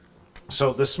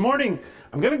So this morning,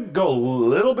 I'm going to go a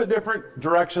little bit different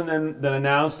direction than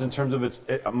announced in terms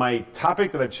of my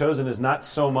topic that I've chosen is not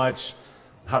so much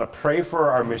how to pray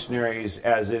for our missionaries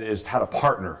as it is how to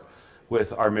partner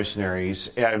with our missionaries.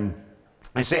 And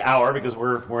I say our because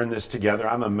we're in this together.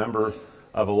 I'm a member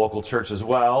of a local church as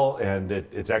well, and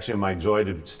it's actually my joy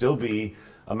to still be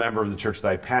a member of the church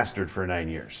that I pastored for 9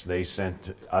 years. They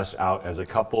sent us out as a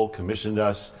couple, commissioned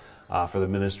us for the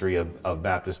ministry of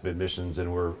Baptist Mid-Missions,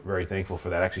 and we're very thankful for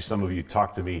that. Actually, some of you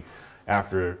talked to me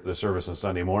after the service on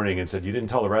Sunday morning and said, you didn't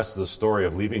tell the rest of the story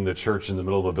of leaving the church in the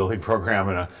middle of a building program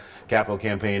and a capital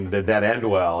campaign. Did that end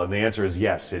well? And the answer is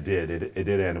yes, it did. It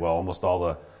did end well. Almost all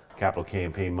the capital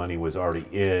campaign money was already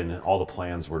in. All the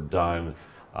plans were done.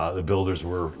 The builders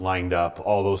were lined up.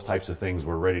 All those types of things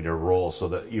were ready to roll, so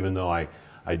that even though I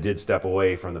did step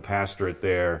away from the pastorate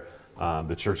there,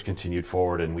 the church continued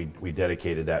forward, and we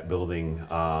dedicated that building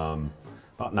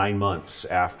about 9 months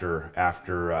after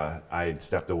I had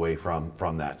stepped away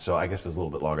from that. So I guess it was a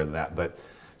little bit longer than that. But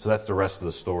so that's the rest of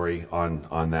the story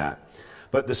on that.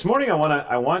 But this morning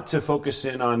I want to focus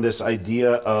in on this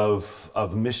idea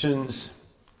of missions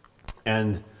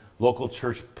and local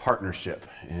church partnership.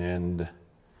 And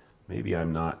maybe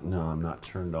I'm not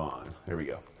turned on. There we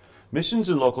go. Missions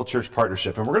and local church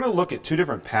partnership. And we're going to look at two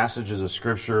different passages of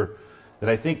Scripture that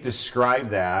I think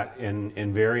describe that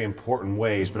in very important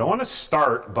ways. But I want to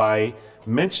start by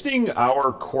mentioning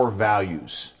our core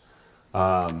values.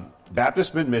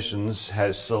 Baptist Mid-Missions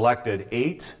has selected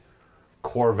 8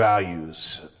 core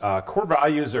values. Core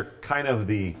values are kind of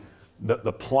the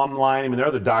plumb line. I mean, there are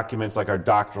other documents like our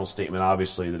doctrinal statement,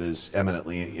 obviously, that is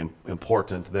eminently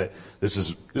important, that this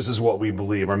is what we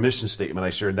believe. Our mission statement, I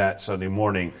shared that Sunday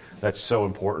morning. That's so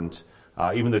important.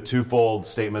 Even the twofold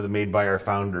statement made by our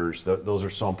founders, those are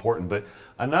so important. But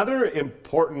another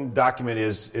important document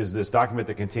is this document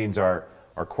that contains our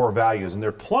core values. And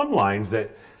they're plumb lines that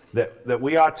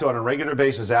we ought to, on a regular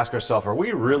basis, ask ourselves, are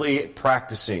we really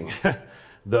practicing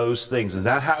those things? Is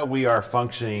that how we are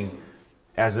functioning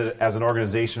as an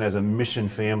organization, as a mission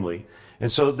family?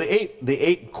 And so the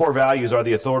eight core values are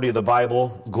the authority of the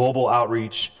Bible, global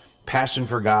outreach, passion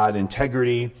for God,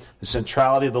 integrity, the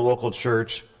centrality of the local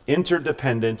church,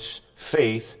 interdependence,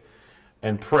 faith,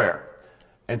 and prayer.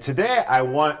 And today I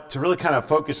want to really kind of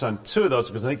focus on 2 of those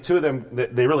because I think 2 of them,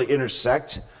 they really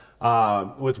intersect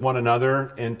with one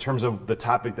another in terms of the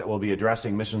topic that we'll be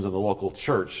addressing, missions of the local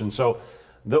church. And so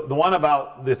the one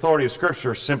about the authority of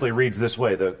Scripture simply reads this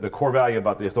way. The core value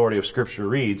about the authority of Scripture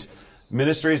reads,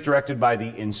 ministry is directed by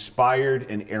the inspired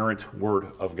and inerrant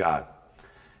Word of God.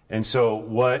 And so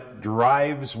what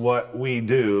drives what we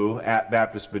do at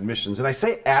Baptist Mid-Missions, and I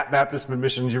say at Baptist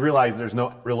Mid-Missions, you realize there's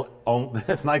no real,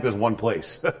 it's not like there's one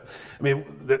place. I mean,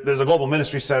 there's a global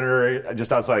ministry center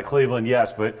just outside of Cleveland,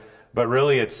 yes, but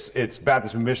really it's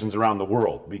Baptist Mid-Missions around the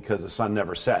world because the sun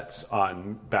never sets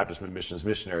on Baptist Mid-Missions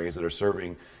missionaries that are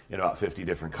serving in about 50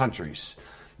 different countries.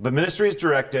 But ministry is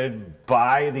directed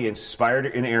by the inspired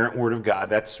and inerrant Word of God.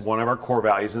 That's one of our core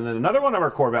values. And then another one of our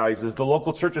core values is the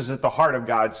local church is at the heart of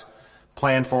God's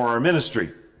plan for our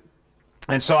ministry.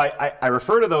 And so I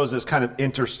refer to those as kind of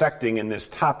intersecting in this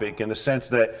topic in the sense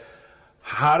that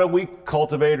how do we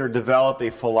cultivate or develop a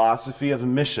philosophy of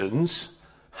missions,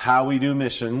 how we do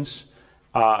missions,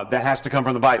 that has to come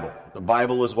from the Bible. The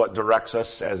Bible is what directs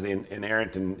us as the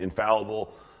inerrant and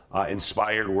infallible,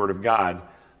 inspired Word of God.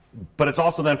 But it's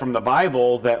also then from the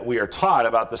Bible that we are taught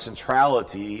about the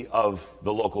centrality of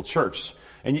the local church.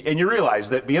 And you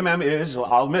realize that BMM is,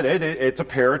 I'll admit it, it's a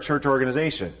para-church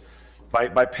organization. By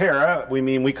para, we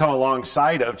mean we come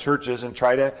alongside of churches and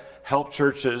try to help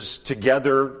churches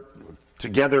together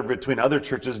between other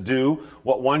churches do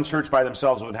what one church by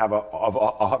themselves would have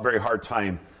a very hard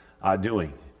time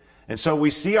doing. And so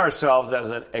we see ourselves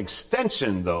as an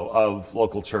extension, though, of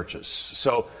local churches.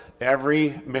 So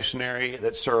every missionary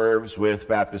that serves with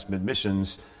Baptist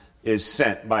Mid-Missions is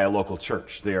sent by a local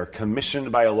church. They are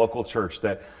commissioned by a local church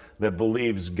that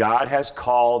believes God has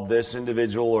called this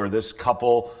individual or this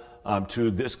couple to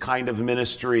this kind of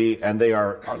ministry, and they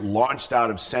are launched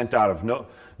out of, sent out of.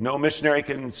 No missionary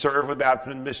can serve with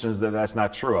Baptist Missions that's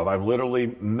not true of. I've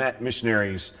literally met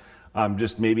missionaries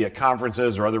just maybe at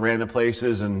conferences or other random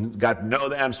places and got to know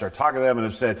them, start talking to them, and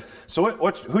have said, so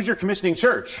who's your commissioning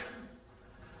church?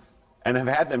 And I've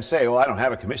had them say, well, I don't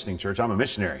have a commissioning church, I'm a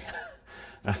missionary.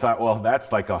 And I thought, well,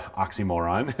 that's like an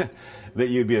oxymoron, that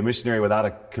you'd be a missionary without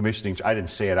a commissioning church. I didn't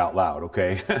say it out loud,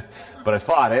 okay? But I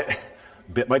thought it,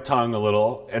 bit my tongue a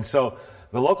little. And so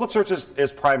the local church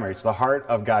is primary. It's the heart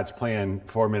of God's plan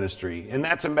for ministry. And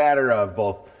that's a matter of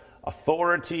both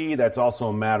authority. That's also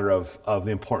a matter of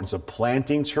the importance of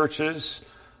planting churches.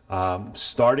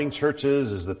 Starting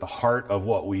churches is at the heart of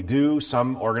what we do.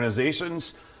 Some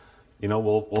organizations,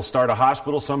 we'll start a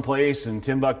hospital someplace in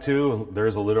Timbuktu. There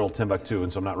is a literal Timbuktu,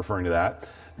 and so I'm not referring to that.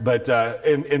 But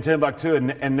in Timbuktu,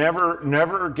 and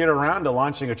never get around to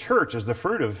launching a church as the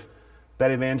fruit of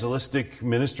that evangelistic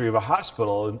ministry of a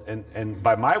hospital. And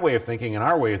by my way of thinking and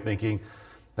our way of thinking,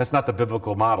 that's not the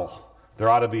biblical model. There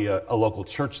ought to be a local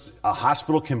church. A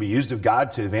hospital can be used of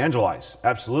God to evangelize,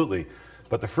 absolutely.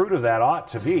 But the fruit of that ought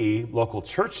to be local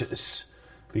churches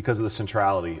because of the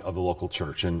centrality of the local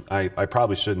church. And I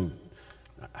probably shouldn't.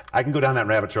 I can go down that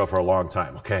rabbit trail for a long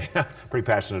time, okay? Pretty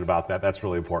passionate about that. That's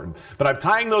really important. But I'm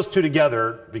tying those two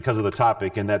together because of the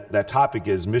topic, and that topic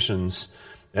is missions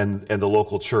and the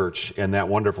local church and that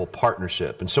wonderful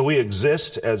partnership. And so we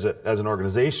exist as an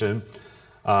organization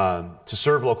to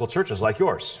serve local churches like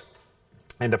yours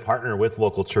and to partner with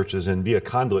local churches and be a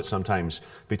conduit sometimes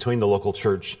between the local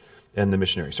church and the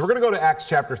missionary. So we're going to go to Acts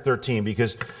chapter 13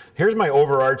 because here's my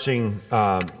overarching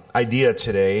idea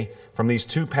today from these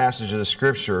two passages of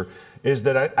Scripture is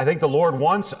that I think the Lord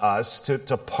wants us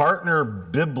to partner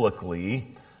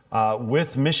biblically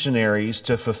with missionaries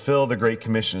to fulfill the Great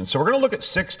Commission. So we're going to look at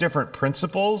 6 different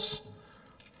principles,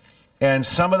 and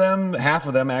some of them, half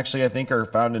of them actually, I think are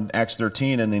found in Acts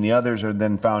 13, and then the others are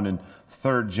then found in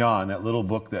 3 John, that little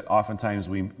book that oftentimes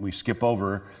we skip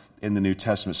over in the New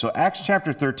Testament. So Acts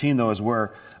chapter 13, though, is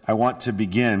where I want to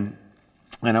begin.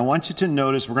 And I want you to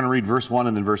notice, we're going to read verse 1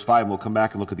 and then verse 5, and we'll come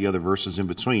back and look at the other verses in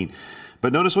between.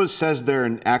 But notice what it says there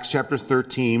in Acts chapter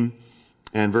 13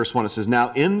 and verse 1. It says,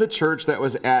 "Now in the church that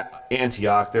was at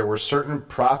Antioch, there were certain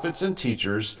prophets and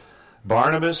teachers,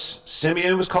 Barnabas, Simeon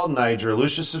who was called Niger,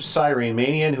 Lucius of Cyrene,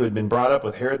 Manaen who had been brought up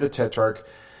with Herod the Tetrarch,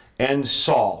 and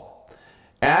Saul.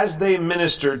 As they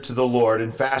ministered to the Lord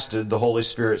and fasted, the Holy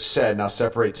Spirit said," now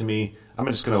separate to me, I'm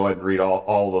just going to go ahead and read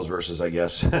all those verses, I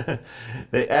guess.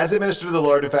 "As they ministered to the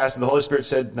Lord and fasted, the Holy Spirit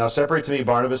said, 'Now separate to me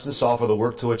Barnabas and Saul for the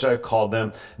work to which I have called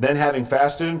them.' Then having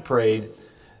fasted and prayed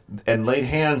and laid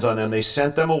hands on them, they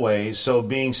sent them away. So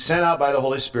being sent out by the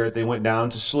Holy Spirit, they went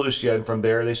down to Seleucia, and from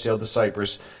there they sailed to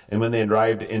Cyprus. And when they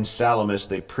arrived in Salamis,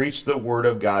 they preached the word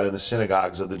of God in the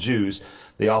synagogues of the Jews.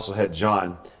 They also had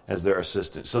John as their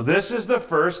assistant." So this is the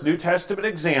first New Testament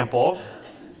example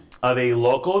of a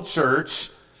local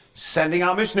church sending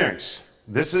out missionaries.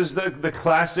 This is the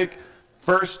classic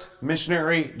first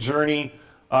missionary journey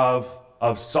of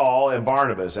Saul and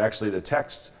Barnabas. Actually, the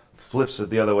text flips it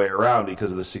the other way around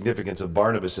because of the significance of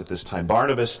Barnabas at this time.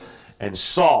 Barnabas and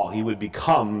Saul, he would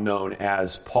become known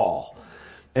as Paul.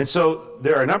 And so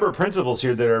there are a number of principles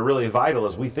here that are really vital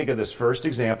as we think of this first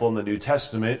example in the New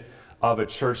Testament of a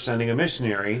church sending a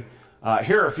missionary.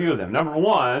 Here are a few of them. Number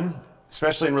one,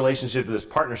 especially in relationship to this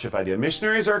partnership idea,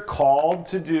 missionaries are called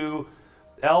to do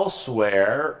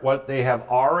elsewhere what they have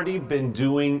already been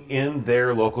doing in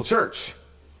their local church.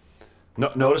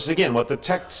 Notice again what the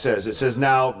text says. It says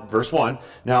now, verse 1,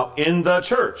 "Now in the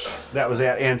church that was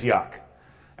at Antioch."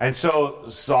 And so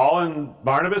Saul and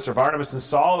Barnabas, or Barnabas and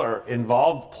Saul, are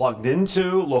involved, plugged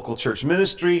into local church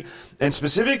ministry. And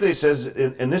specifically it says,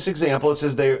 in this example, it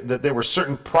says that there were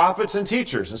certain prophets and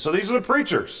teachers. And so these are the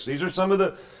preachers. These are some of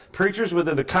the preachers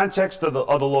within the context of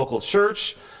the local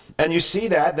church. And you see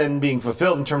that then being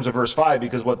fulfilled in terms of verse 5,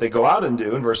 because what they go out and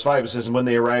do, in verse 5 it says, "And when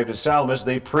they arrived at Salamis,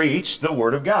 they preached the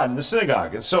word of God in the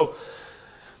synagogue." And so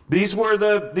these were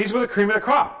the cream of the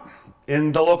crop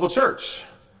in the local church.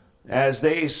 As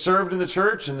they served in the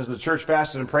church, and as the church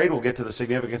fasted and prayed, we'll get to the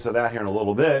significance of that here in a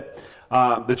little bit,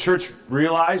 the church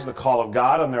realized the call of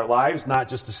God on their lives, not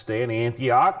just to stay in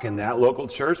Antioch in that local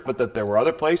church, but that there were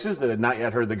other places that had not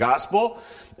yet heard the gospel,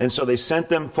 and so they sent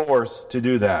them forth to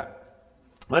do that.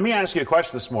 Let me ask you a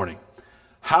question this morning.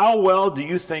 How well do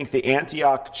you think the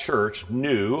Antioch church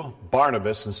knew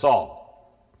Barnabas and Saul?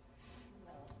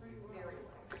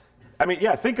 I mean,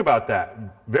 yeah, think about that.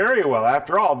 Very well.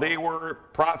 After all, they were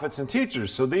prophets and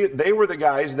teachers. So they were the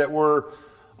guys that were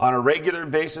on a regular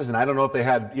basis, and I don't know if they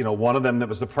had, one of them that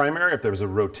was the primary, if there was a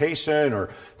rotation or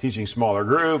teaching smaller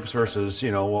groups versus,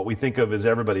 what we think of as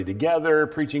everybody together,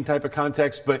 preaching type of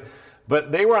context,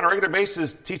 but they were on a regular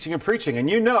basis teaching and preaching. And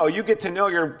you get to know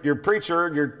your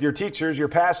preacher, your teachers, your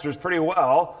pastors pretty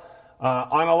well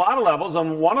on a lot of levels.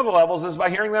 And one of the levels is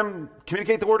by hearing them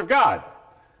communicate the Word of God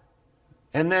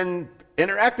and then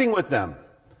interacting with them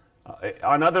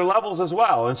on other levels as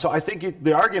well. And so I think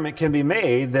the argument can be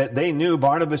made that they knew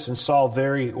Barnabas and Saul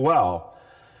very well.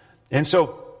 And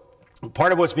so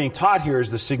part of what's being taught here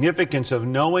is the significance of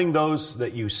knowing those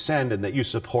that you send and that you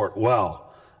support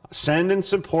well. Send and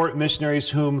support missionaries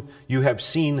whom you have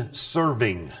seen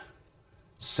serving.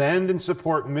 Send and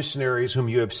support missionaries whom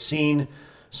you have seen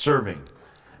serving.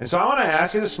 And so I want to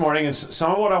ask you this morning, and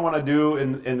some of what I want to do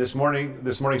in this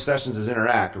morning's sessions is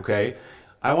interact, okay?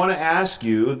 I want to ask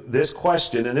you this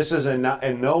question, and this is in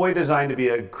no way designed to be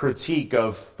a critique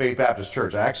of Faith Baptist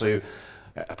Church. I actually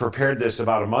prepared this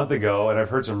about a month ago, and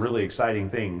I've heard some really exciting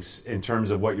things in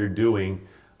terms of what you're doing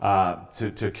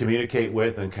to communicate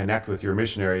with and connect with your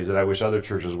missionaries that I wish other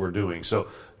churches were doing. So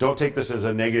don't take this as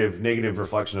a negative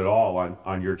reflection at all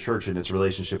on your church and its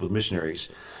relationship with missionaries.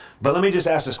 But let me just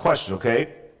ask this question,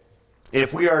 okay?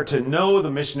 If we are to know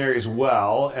the missionaries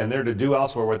well, and they're to do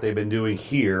elsewhere what they've been doing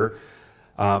here,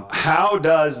 how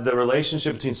does the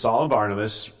relationship between Saul and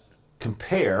Barnabas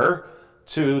compare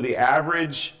to the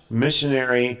average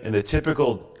missionary in the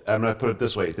typical, I'm going to put it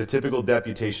this way, the typical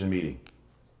deputation meeting?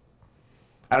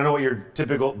 I don't know what your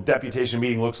typical deputation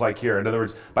meeting looks like here. In other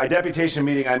words, by deputation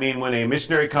meeting, I mean when a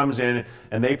missionary comes in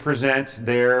and they present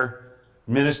their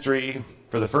ministry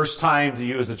for the first time to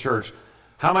you as a church.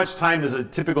 How much time does a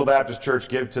typical Baptist church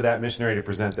give to that missionary to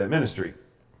present that ministry?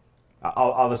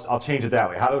 I'll change it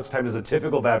that way. How much time does a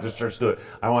typical Baptist church do it?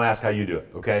 I want to ask how you do it,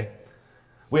 okay?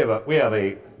 We have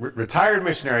a retired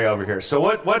missionary over here. So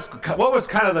what was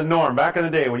kind of the norm back in the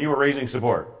day when you were raising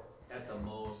support? At the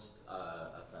most,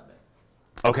 a Sunday.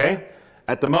 Okay,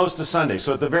 at the most a Sunday.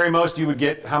 So at the very most you would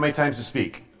get how many times to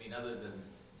speak? I mean, other than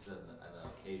an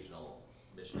occasional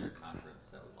missionary conference,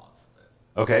 that was lots of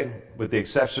it. Okay, with the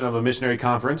exception of a missionary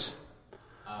conference.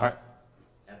 All right.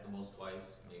 At the most twice,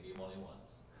 maybe only once.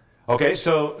 Okay,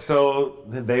 so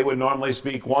they would normally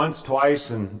speak once, twice,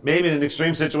 and maybe in an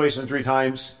extreme situation 3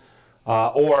 times,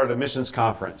 or at a missions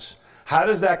conference. How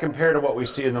does that compare to what we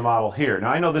see in the model here?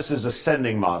 Now, I know this is a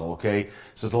sending model, okay?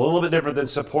 So it's a little bit different than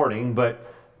supporting, but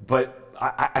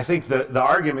I think the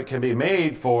argument can be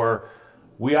made for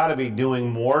we ought to be doing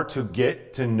more to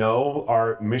get to know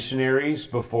our missionaries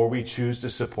before we choose to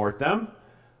support them.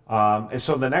 And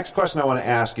so the next question I want to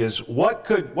ask is, what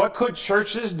could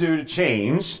churches do to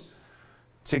change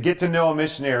to get to know a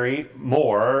missionary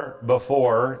more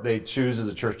before they choose as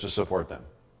a church to support them?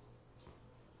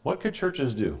 What could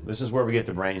churches do? This is where we get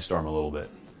to brainstorm a little bit.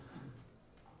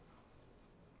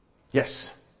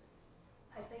 Yes?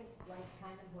 I think like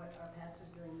kind of what our pastor's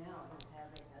doing now is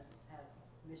having us have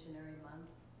missionary month.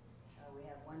 We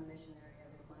have one missionary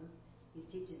every month. He's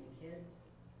teaching the kids.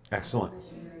 Excellent.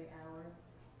 Missionary hour.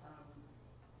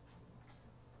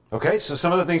 Okay, so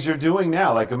some of the things you're doing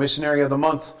now, like a missionary of the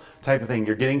month type of thing,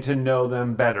 you're getting to know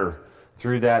them better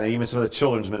through that, and even some of the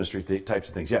children's ministry types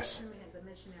of things. Yes? And we have the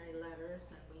missionary letters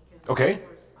that we can Okay.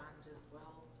 correspond as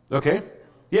well. Okay.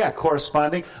 Yeah,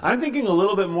 corresponding. I'm thinking a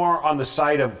little bit more on the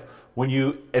side of when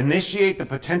you initiate the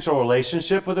potential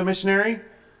relationship with a missionary.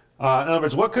 In other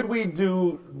words, what could we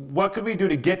do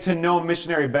to get to know a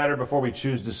missionary better before we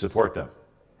choose to support them?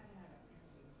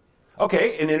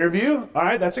 Okay, an interview. All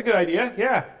right, that's a good idea.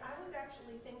 Yeah. I was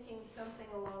actually thinking something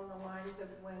along the lines of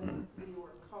when we were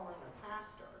calling a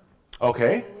pastor.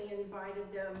 Okay. And we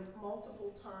invited them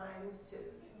multiple times to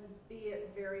be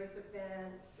at various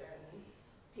events, and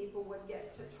people would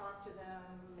get to talk to them,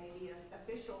 maybe an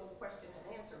official question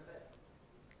and answer, but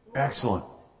more Excellent.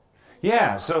 involved.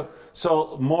 Yeah,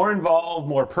 so more involved,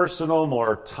 more personal,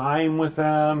 more time with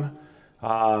them,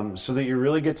 so that you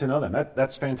really get to know them.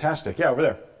 That's fantastic. Yeah, over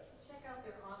there. Check out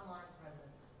their online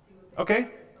presence. See what they Okay. do on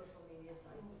their social media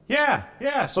sites.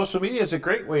 Yeah. Social media is a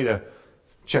great way to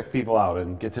check people out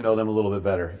and get to know them a little bit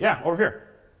better. Yeah, over here.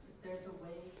 If there's a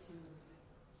way to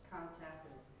contact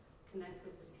and connect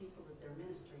with the people that they're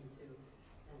ministering to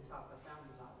and talk with them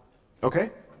about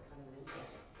Okay. what kind of interest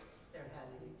they're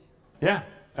having. Yeah,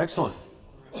 excellent.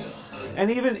 And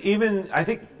even I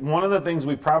think one of the things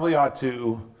we probably ought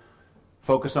to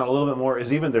focus on a little bit more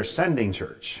is even their sending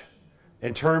church.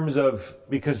 In terms of,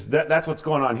 because that's what's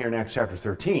going on here in Acts chapter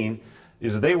 13,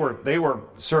 is they were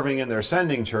serving in their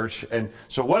sending church. And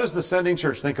so what does the sending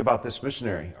church think about this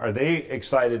missionary? Are they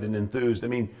excited and enthused? I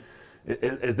mean,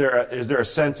 is there a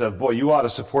sense of, boy, you ought to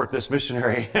support this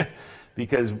missionary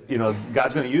because,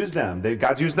 God's going to use them.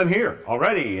 God's used them here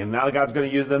already, and now God's going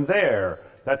to use them there.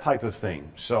 That type of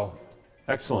thing. So,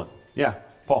 excellent. Yeah,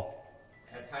 Paul.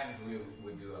 At times we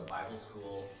would do a Bible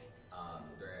school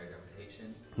during our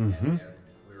deputation, Mm-hmm. and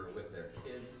we were with their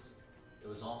kids. It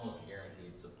was almost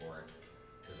guaranteed support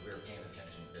because we were paying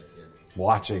attention to their kids.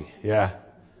 Watching, yeah.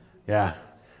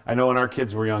 I know when our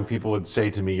kids were young, people would say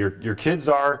to me, your kids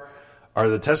are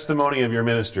the testimony of your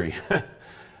ministry. I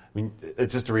mean,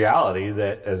 it's just a reality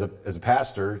that as a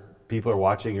pastor, people are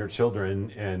watching your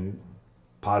children, and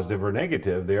positive or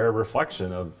negative, they are a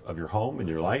reflection of your home and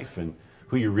your life and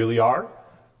who you really are,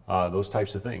 those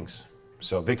types of things.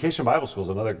 So Vacation Bible School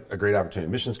is a great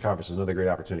opportunity. Missions Conference is another great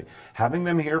opportunity. Having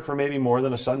them here for maybe more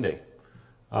than a Sunday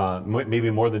maybe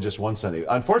more than just one Sunday.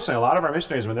 Unfortunately, a lot of our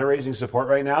missionaries, when they're raising support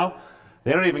right now,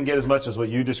 they don't even get as much as what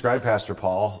you described, Pastor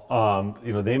Paul.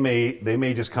 They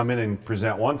may just come in and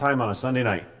present one time on a Sunday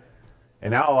night.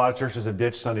 And now a lot of churches have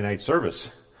ditched Sunday night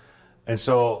service. And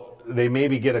so they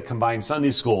maybe get a combined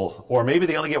Sunday school, or maybe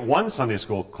they only get one Sunday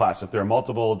school class if there are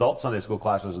multiple adult Sunday school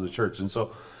classes in the church. And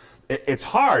so it's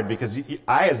hard because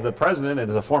I, as the president and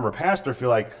as a former pastor, feel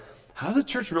like, how does a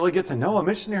church really get to know a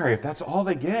missionary if that's all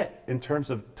they get in terms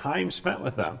of time spent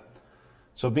with them?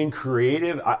 So being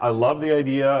creative, I love the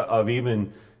idea of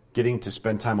even getting to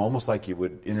spend time almost like you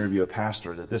would interview a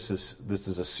pastor, that this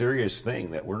is a serious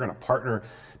thing, that we're going to partner.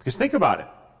 Because think about it.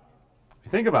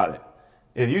 Think about it.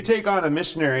 If you take on a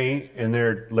missionary in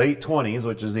their late 20s,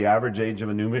 which is the average age of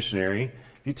a new missionary,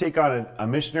 if you take on a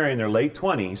missionary in their late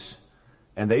 20s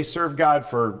and they serve God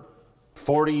for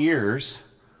 40 years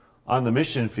on the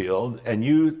mission field, and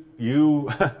you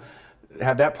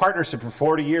have that partnership for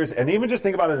 40 years, and even just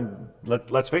think about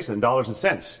it, let's face it, in dollars and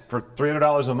cents, for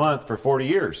 $300 a month for 40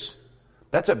 years.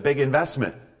 That's a big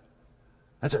investment.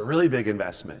 That's a really big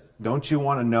investment. Don't you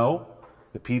want to know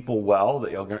the people well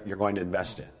that you're going to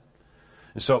invest in?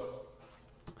 And so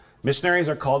missionaries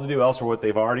are called to do elsewhere what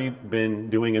they've already been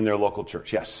doing in their local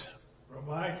church. Yes? From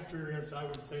my experience, I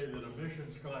would say that a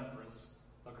missions conference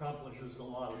accomplishes a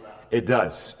lot of that. It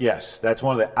does, yes. That's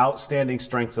one of the outstanding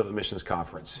strengths of the missions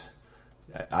conference.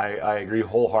 I agree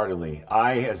wholeheartedly.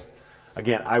 I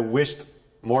wished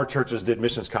more churches did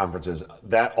missions conferences.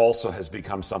 That also has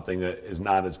become something that is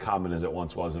not as common as it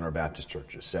once was in our Baptist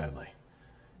churches, sadly.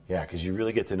 Yeah, because you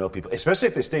really get to know people, especially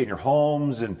if they stay in your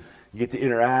homes and you get to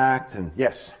interact. And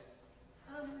yes?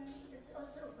 It's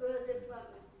also good if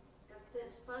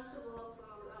it's possible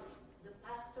for the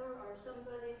pastor or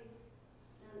somebody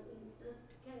that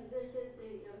can visit the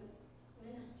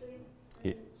ministry.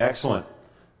 Excellent.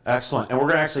 Excellent. And we're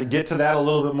going to actually get to that a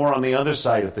little bit more on the other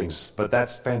side of things, but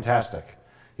that's fantastic.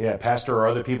 Yeah, pastor or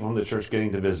other people from the church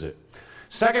getting to visit.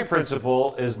 Second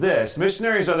principle is this: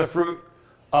 missionaries are the fruit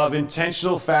of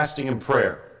intentional fasting and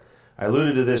prayer. I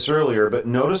alluded to this earlier, but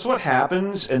notice what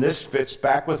happens, and this fits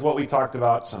back with what we talked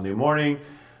about Sunday morning.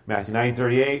 Matthew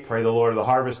 9:38, pray the Lord of the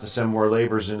harvest to send more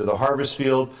laborers into the harvest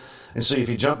field. And so if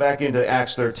you jump back into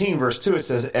Acts 13, verse 2, it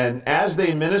says, and as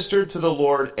they ministered to the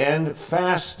Lord and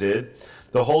fasted,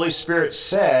 the Holy Spirit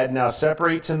said, now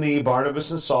separate to me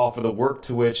Barnabas and Saul for the work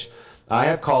to which I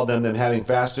have called them. Them having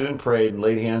fasted and prayed and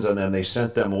laid hands on them, they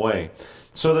sent them away.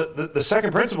 So the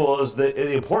second principle is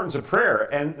the importance of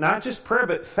prayer, and not just prayer,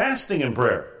 but fasting and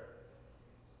prayer.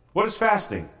 What is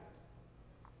fasting?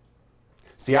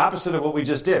 It's the opposite of what we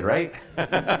just did, right?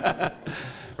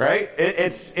 Right?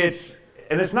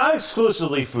 It's not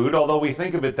exclusively food, although we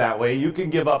think of it that way. You can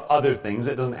give up other things.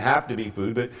 It doesn't have to be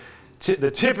food, but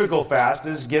the typical fast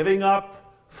is giving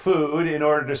up food in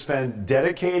order to spend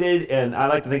dedicated, and I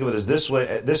like to think of it as this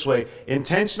way,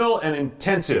 intentional and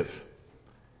intensive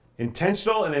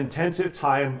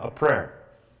time of prayer.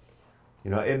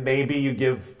 It may be you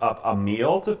give up a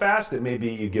meal to fast. It may be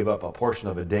you give up a portion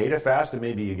of a day to fast. It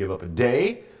may be you give up a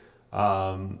day.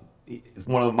 One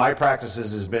of my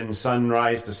practices has been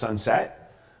sunrise to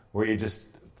sunset, where you just,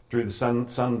 through the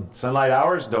sunlight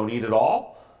hours, don't eat at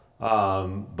all.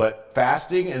 But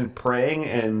fasting and praying,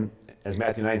 and as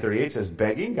Matthew 9:38 says,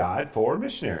 begging God for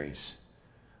missionaries.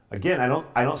 Again,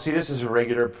 I don't see this as a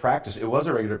regular practice. It was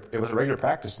a regular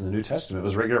practice in the New Testament. It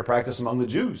was a regular practice among the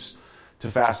Jews to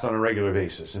fast on a regular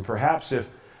basis. And perhaps if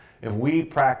we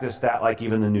practice that like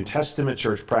even the New Testament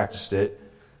church practiced it,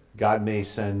 God may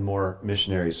send more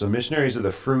missionaries. So missionaries are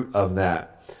the fruit of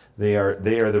that. They are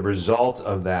the result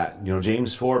of that.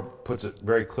 James 4 puts it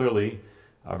very clearly,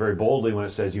 very boldly, when it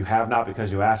says, you have not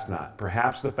because you ask not.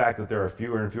 Perhaps the fact that there are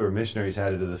fewer and fewer missionaries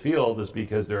headed to the field is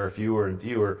because there are fewer and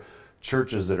fewer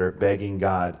churches that are begging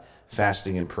God,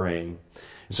 fasting and praying.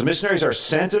 And so missionaries are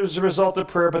sent as a result of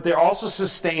prayer, but they're also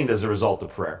sustained as a result of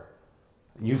prayer.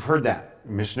 You've heard that.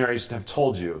 Missionaries have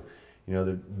told you,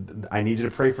 I need you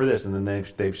to pray for this, and then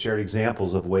they've shared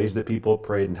examples of ways that people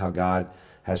prayed and how God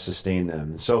has sustained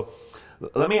them. So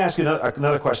let me ask you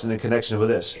another question in connection with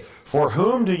this. For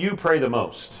whom do you pray the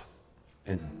most?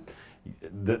 And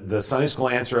the Sunday school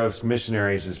answer of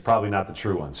missionaries is probably not the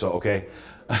true one. So, okay.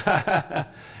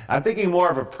 I'm thinking more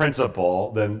of a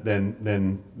principle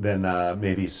than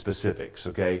maybe specifics,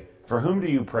 okay? For whom do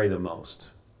you pray the most?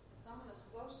 Someone that's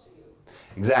close to you.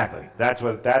 Exactly. That's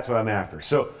what I'm after.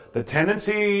 So the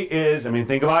tendency is,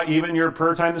 think about even your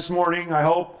prayer time this morning, I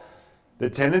hope. The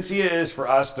tendency is for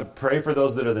us to pray for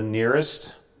those that are the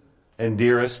nearest and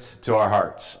dearest to our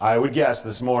hearts. I would guess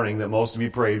this morning that most of you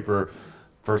prayed for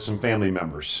some family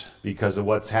members because of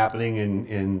what's happening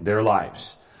in their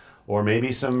lives. or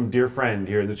maybe some dear friend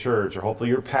here in the church, or hopefully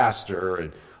your pastor,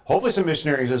 and hopefully some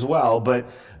missionaries as well. But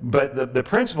the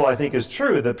principle, I think, is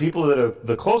true. The people that are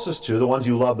the closest to, the ones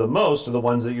you love the most, are the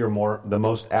ones that you're the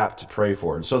most apt to pray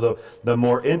for. And so the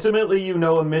more intimately you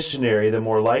know a missionary, the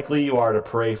more likely you are to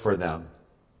pray for them.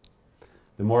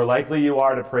 The more likely you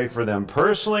are to pray for them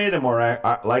personally, the more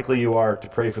likely you are to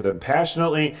pray for them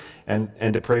passionately,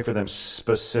 and to pray for them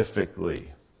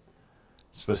specifically.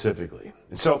 Specifically.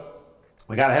 And so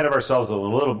we got ahead of ourselves with a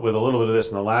little bit of this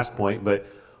in the last point, but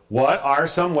what are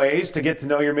some ways to get to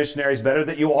know your missionaries better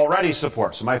that you already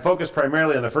support? So my focus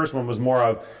primarily on the first one was more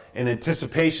of an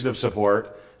anticipation of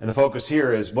support, and the focus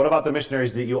here is, what about the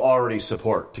missionaries that you already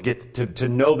support, to get to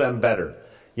know them better?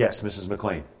 Yes, Mrs.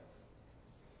 McLean.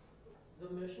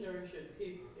 The missionary should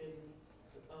keep in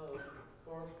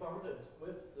correspondence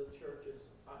with the churches.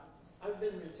 I've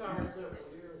been retired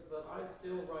several years, but I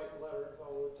still write letters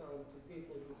all the time to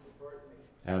people who support me.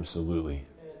 Absolutely.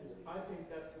 And I think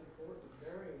that's important,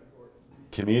 very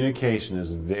important. Communication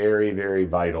is very, very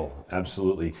vital.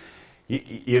 Absolutely.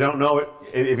 You don't know it.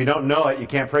 If you don't know it, you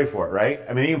can't pray for it, right?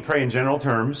 I mean, you can pray in general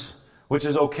terms, which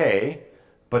is okay,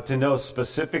 but to know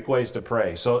specific ways to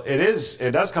pray. So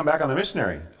it does come back on the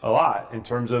missionary a lot, in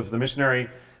terms of the missionary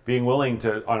being willing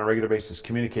to, on a regular basis,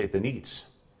 communicate the needs.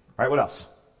 All right, what else?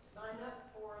 Sign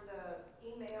up for the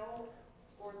email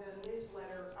or the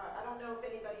newsletter. I don't know if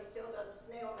anybody still does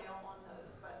snail mail on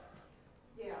those, but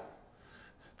yeah.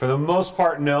 For the most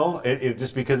part, no, it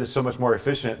just because it's so much more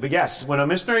efficient. But yes, when a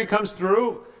missionary comes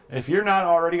through, if you're not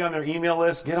already on their email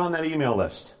list, get on that email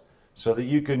list so that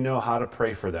you can know how to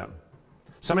pray for them.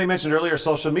 Somebody mentioned earlier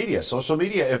social media. Social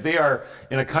media, if they are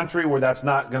in a country where that's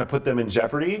not going to put them in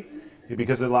jeopardy,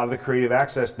 because a lot of the creative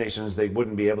access nations, they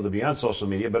wouldn't be able to be on social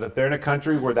media. But if they're in a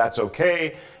country where that's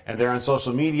okay and they're on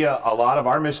social media, a lot of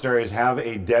our missionaries have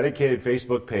a dedicated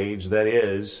Facebook page that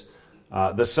is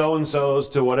the so-and-sos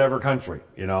to whatever country,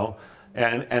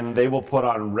 and they will put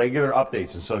on regular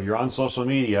updates. And so if you're on social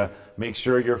media, make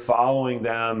sure you're following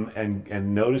them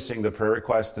and noticing the prayer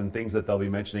requests and things that they'll be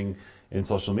mentioning in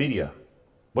social media.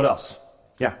 What else?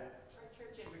 Yeah. Our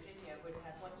church in Virginia would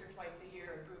have once or twice a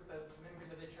year a group of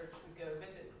members of the church would go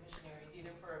visit missionaries, either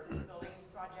for a building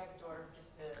project or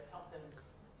just to help them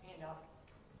hand out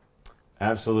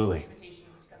Absolutely.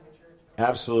 invitations to come to church.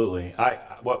 Absolutely.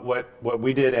 What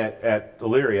we did at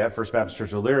Elyria, First Baptist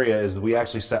Church of Elyria, is we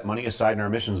actually set money aside in our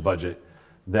missions budget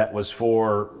that was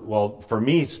for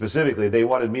me specifically. They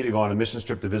wanted me to go on a missions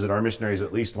trip to visit our missionaries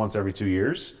at least once every 2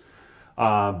 years.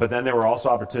 But then there were also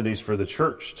opportunities for the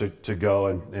church to go,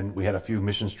 and we had a few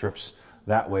missions trips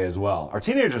that way as well. Our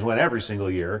teenagers went every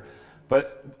single year,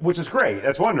 which is great.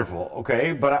 That's wonderful,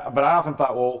 okay? But I often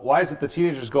thought, well, why is it the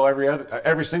teenagers go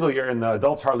every single year and the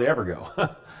adults hardly ever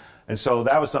go? And so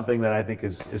that was something that I think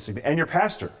is significant. And your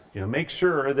pastor, make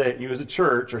sure that you as a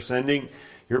church are sending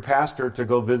your pastor to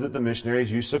go visit the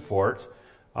missionaries you support,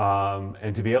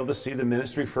 and to be able to see the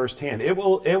ministry firsthand. It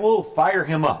will fire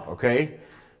him up, okay?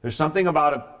 There's something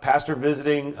about a pastor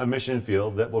visiting a mission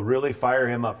field that will really fire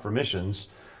him up for missions,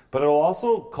 but it will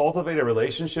also cultivate a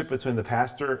relationship between the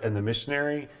pastor and the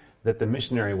missionary that the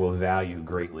missionary will value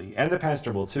greatly. And the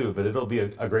pastor will too, but it'll be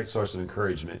a great source of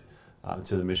encouragement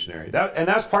to the missionary.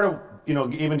 That's part of,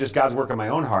 even just God's work on my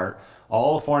own heart.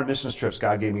 All the foreign missions trips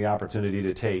God gave me the opportunity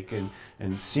to take, and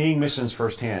seeing missions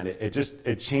firsthand,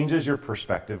 it changes your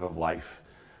perspective of life.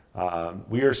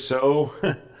 We are so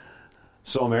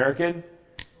American.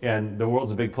 And the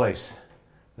world's a big place,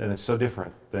 and it's so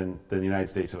different than the United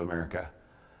States of America.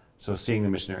 So seeing the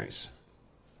missionaries.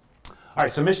 All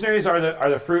right, so missionaries are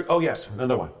the fruit. Oh yes,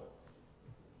 another one.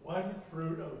 One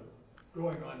fruit of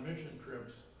going on mission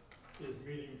trips is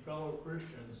meeting fellow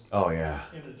Christians. Oh yeah.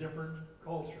 In a different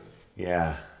culture.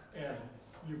 Yeah. And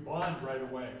you bond right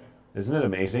away. Isn't it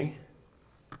amazing?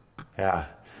 Yeah,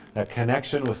 that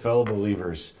connection with fellow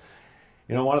believers.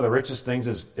 One of the richest things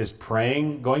is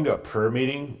praying, going to a prayer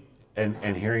meeting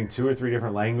and hearing 2 or 3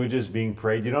 different languages being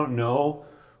prayed. You don't know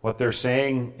what they're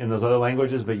saying in those other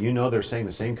languages, but they're saying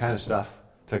the same kind of stuff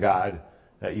to God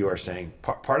that you are saying.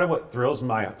 Part of what thrills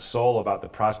my soul about the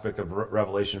prospect of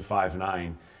Revelation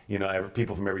 5:9,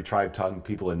 people from every tribe, tongue,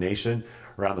 people, and nation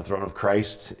around the throne of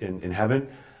Christ in heaven,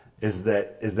 is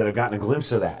that I've gotten a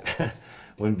glimpse of that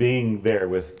when being there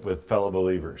with fellow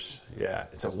believers. Yeah,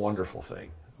 it's a wonderful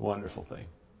thing. Wonderful thing.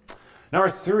 Number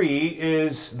 3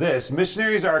 is this: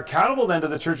 missionaries are accountable then to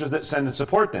the churches that send and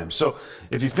support them. So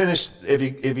if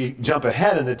you jump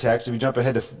ahead in the text, if you jump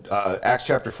ahead to Acts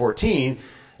chapter 14,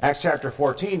 Acts chapter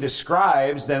 14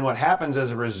 describes then what happens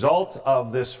as a result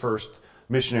of this first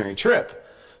missionary trip.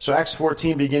 So Acts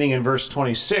 14, beginning in verse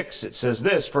 26, it says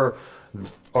this: For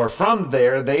or from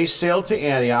there, they sailed to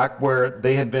Antioch, where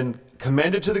they had been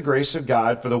commended to the grace of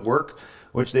God for the work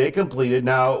which they had completed.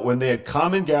 Now, when they had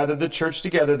come and gathered the church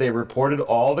together, they reported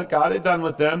all that God had done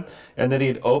with them, and that he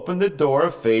had opened the door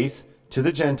of faith to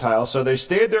the Gentiles. So they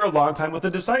stayed there a long time with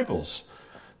the disciples.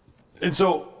 And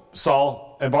so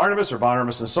Saul and Barnabas, or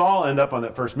Barnabas and Saul, end up on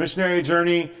that first missionary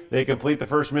journey. They complete the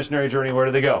first missionary journey. Where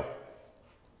do they go?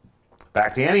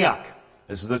 Back to Antioch.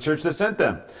 This is the church that sent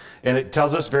them. And it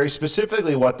tells us very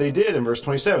specifically what they did in verse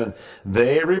 27.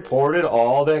 They reported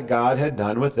all that God had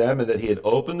done with them, and that he had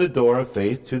opened the door of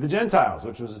faith to the Gentiles,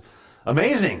 which was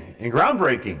amazing and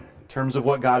groundbreaking in terms of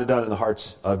what God had done in the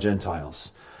hearts of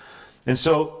Gentiles. And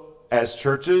so, as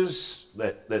churches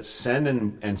that send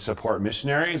and support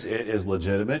missionaries, it is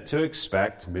legitimate to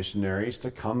expect missionaries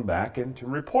to come back and to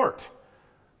report.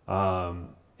 And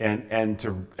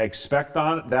to expect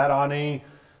that on a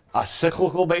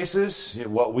cyclical basis.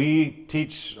 What we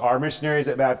teach our missionaries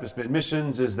at Baptist Bend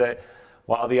Missions is that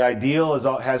while the ideal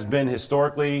has been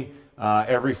historically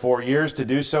every 4 years to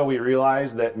do so, we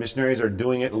realize that missionaries are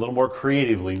doing it a little more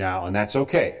creatively now, and that's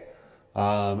okay.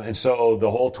 And so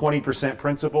the whole 20%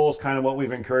 principle is kind of what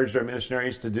we've encouraged our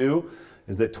missionaries to do,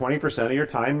 is that 20% of your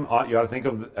time you ought to think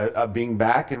of being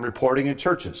back and reporting in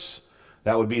churches.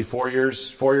 That would be 4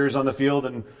 years on the field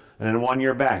and then 1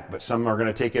 year back. But some are going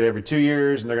to take it every 2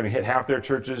 years, and they're going to hit half their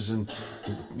churches in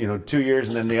 2 years,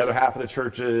 and then the other half of the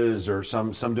churches, or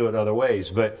some do it other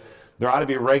ways. But there ought to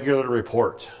be a regular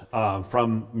report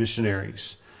from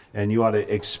missionaries, and you ought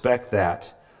to expect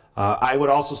that. I would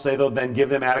also say, though, then give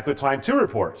them adequate time to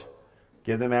report.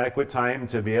 Give them adequate time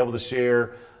to be able to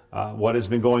share what has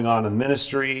been going on in the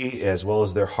ministry, as well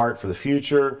as their heart for the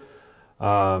future.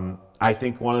 I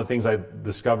think one of the things I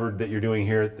discovered that you're doing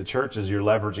here at the church is you're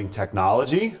leveraging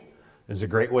technology. It's a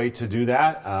great way to do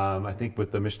that. I think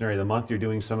with the Missionary of the Month, you're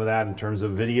doing some of that in terms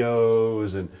of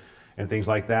videos and things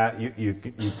like that. You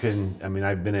can,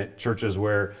 I've been at churches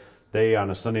where they, on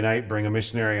a Sunday night, bring a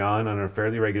missionary on a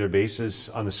fairly regular basis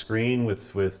on the screen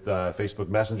with Facebook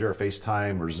Messenger or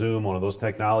FaceTime or Zoom, one of those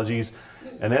technologies.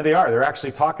 And there they are. They're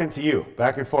actually talking to you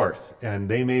back and forth. And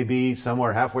they may be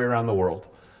somewhere halfway around the world.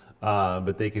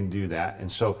 But they can do that.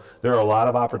 And so there are a lot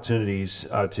of opportunities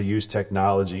to use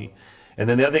technology. And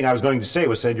then the other thing I was going to say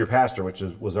was send your pastor, which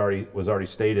was already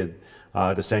stated,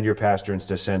 to send your pastor and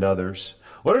to send others.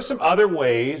 What are some other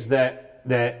ways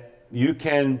that you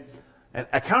can... And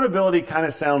accountability kind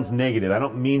of sounds negative. I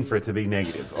don't mean for it to be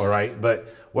negative, all right?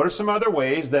 But what are some other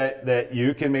ways that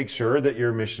you can make sure that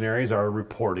your missionaries are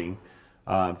reporting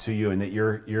to you, and that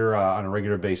you're on a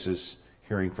regular basis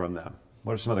hearing from them?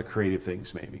 What are some other creative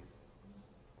things, maybe?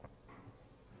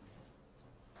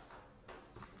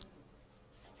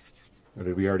 Or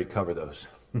did we already cover those?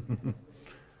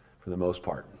 For the most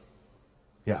part.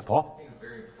 Yeah, Paul? I think it's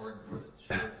very important for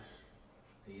the church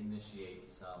to initiate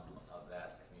some of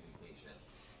that communication.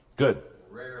 Good.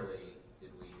 Rarely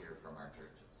did we hear from our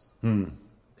churches.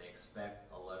 They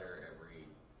expect a letter every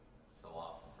so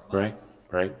often from us.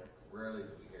 Right. Rarely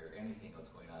did we hear anything what's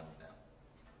going on with them.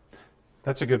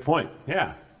 That's a good point.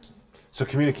 Yeah. So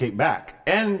communicate back.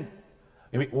 And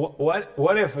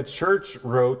what if a church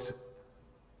wrote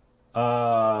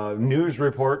a news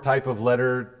report type of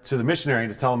letter to the missionary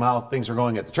to tell them how things are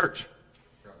going at the church?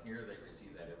 From here, they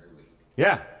receive that every week.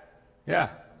 Yeah.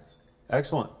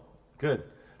 Excellent. Good.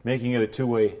 Making it a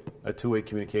two-way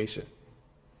communication.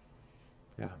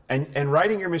 Yeah. And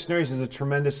writing your missionaries is a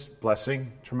tremendous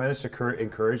blessing, tremendous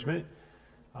encouragement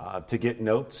to get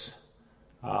notes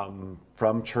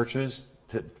from churches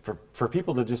for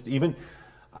people to just even...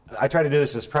 I try to do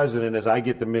this as president. As I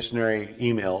get the missionary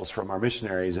emails from our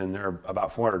missionaries, and there are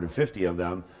about 450 of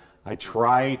them, I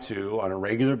try to, on a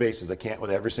regular basis, I can't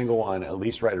with every single one, at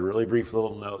least write a really brief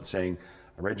little note saying,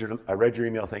 I read your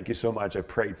email, thank you so much, I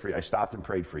prayed for you, I stopped and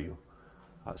prayed for you.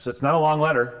 So it's not a long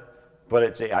letter, but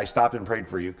it's I stopped and prayed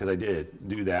for you, because I did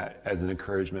do that as an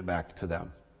encouragement back to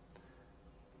them.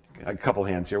 A couple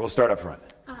hands here. We'll start up front.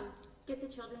 Get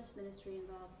the children's ministry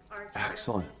involved. Our children's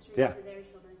Excellent. ministry Yeah. to their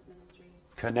children's ministries.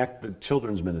 Connect the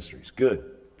children's ministries. Good.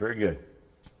 Very good.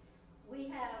 We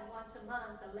have once a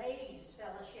month a ladies'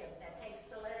 fellowship that takes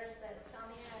the letters that have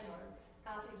come in, or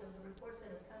copies of the reports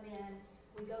that have come in.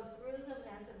 We go through them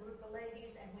as a group of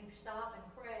ladies, and we stop and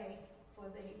pray for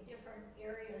the different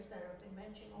areas that have been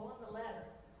mentioned on the letter.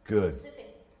 Good.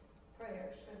 Specific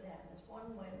prayers for them is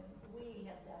one way we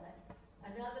have done it.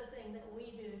 Another thing that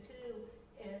we do too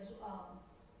is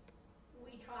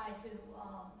we try to,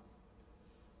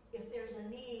 if there's a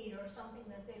need or something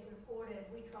that they've reported,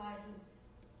 we try to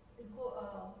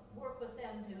work with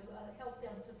them to help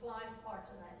them supply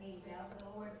parts of that need. Now, the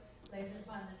Lord lays it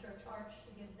upon the church hearts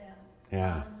to give them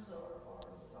Yeah. funds or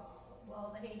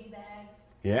the Haiti bags.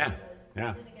 Yeah.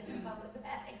 Yeah. Dominican Republic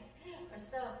bags or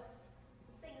stuff,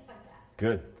 things like that.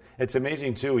 Good. It's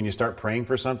amazing too when you start praying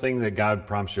for something that God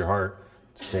prompts your heart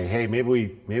to say, "Hey,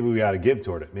 maybe we ought to give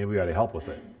toward it. Maybe we ought to help with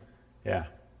it." Yeah.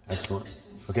 Excellent.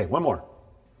 Okay, one more.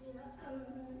 Yeah,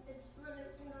 it's really,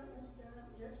 instead of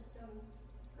just,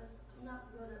 because I'm not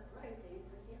good at writing,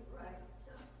 I can't write,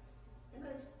 so,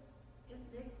 it's, if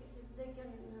they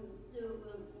can do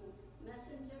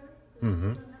messenger, because you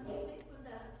don't have to pay for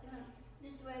that,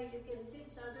 this way you can see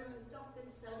each other and talk to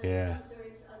each other, Yeah. answer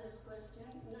each other's question,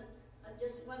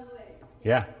 just one way.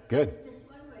 Yeah, good. Just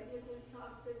one way, you can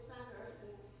talk to each other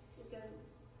and you can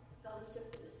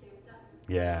fellowship at the same time.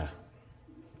 Yeah.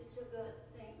 It's a good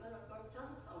thing, or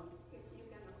telephone, if you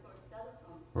can afford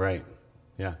telephone. Right.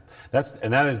 Yeah.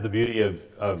 That is the beauty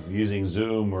of using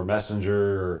Zoom or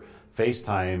Messenger or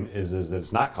FaceTime is that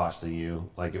it's not costing you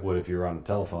like it would if you were on a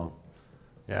telephone.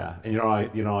 Yeah. And you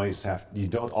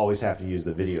don't always have to use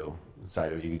the video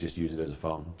side of it. You can just use it as a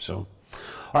phone. So, all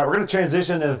right, we're going to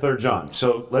transition to 3 John.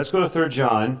 So let's go to 3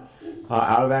 John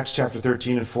out of Acts chapter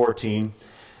 13 and 14.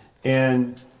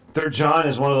 And 3 John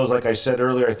is one of those, like I said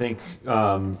earlier, I think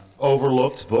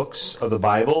overlooked books of the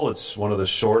Bible. It's one of the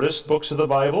shortest books of the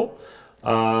Bible.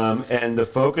 And the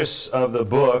focus of the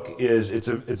book is it's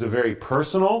a very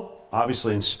personal,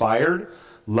 obviously inspired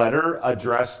letter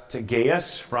addressed to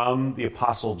Gaius from the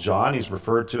Apostle John. He's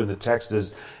referred to in the text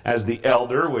as the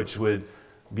elder, which would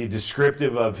be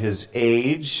descriptive of his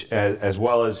age as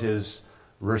well as his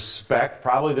respect.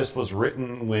 Probably this was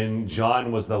written when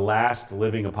John was the last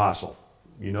living apostle.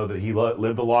 You know that he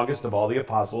lived the longest of all the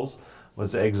apostles,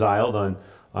 was exiled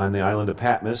on the island of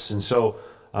Patmos. And so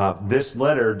this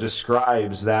letter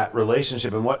describes that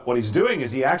relationship. And what he's doing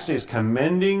is he actually is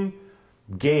commending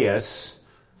Gaius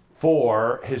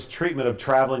for his treatment of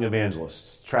traveling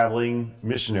evangelists, traveling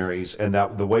missionaries, and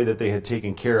the way that they had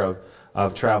taken care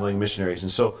of traveling missionaries.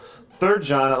 And so 3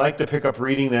 John, I'd like to pick up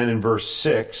reading then in verse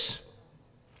 6.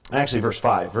 Actually, verse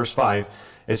 5. Verse 5,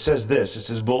 it says this. It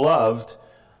says, "Beloved,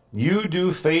 you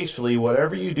do faithfully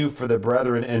whatever you do for the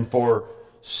brethren and for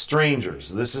strangers."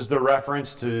 This is the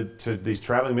reference to these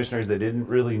traveling missionaries they didn't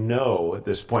really know at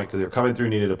this point because they were coming through,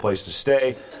 needed a place to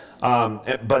stay.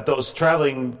 But those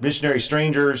traveling missionary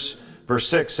strangers, verse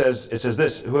 6 says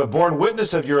this, "who have borne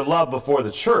witness of your love before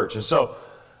the church." And so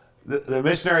the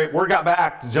missionary, word got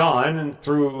back to John and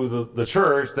through the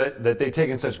church that they'd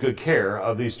taken such good care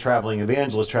of these traveling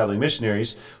evangelists, traveling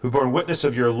missionaries, who borne witness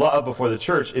of your love before the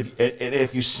church.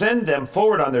 If you send them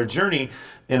forward on their journey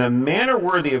in a manner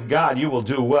worthy of God, you will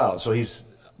do well. So he's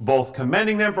both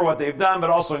commending them for what they've done,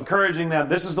 but also encouraging them.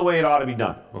 This is the way it ought to be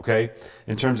done, okay,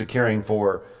 in terms of caring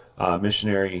for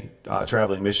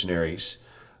traveling missionaries.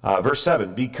 Verse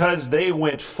 7, "Because they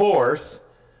went forth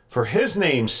for his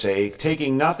name's sake,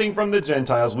 taking nothing from the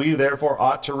Gentiles, we therefore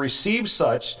ought to receive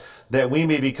such that we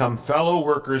may become fellow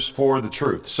workers for the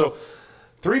truth." So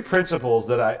 3 principles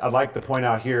that I'd like to point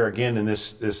out here again in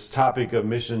this topic of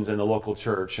missions in the local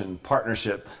church and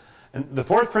partnership. And the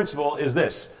 4th principle is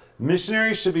this: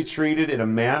 missionaries should be treated in a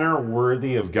manner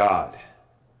worthy of God.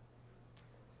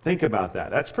 Think about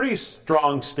that. That's a pretty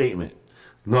strong statement.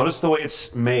 Notice the way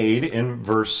it's made in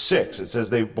verse 6. It says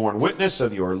they've borne witness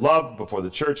of your love before the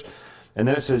church. And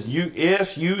then it says,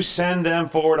 if you send them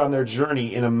forward on their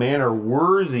journey in a manner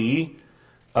worthy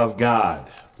of God.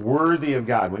 Worthy of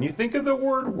God. When you think of the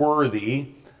word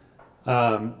worthy, you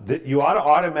ought to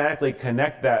automatically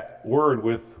connect that word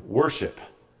with worship.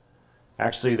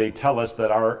 Actually, they tell us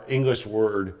that our English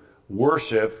word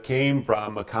worship came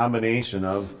from a combination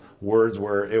of words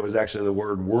where it was actually the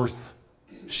word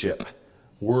worthship.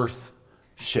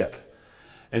 Worthship.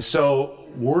 And so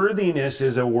worthiness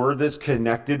is a word that's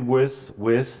connected with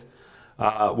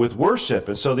worship.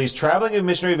 And so these traveling and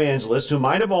missionary evangelists who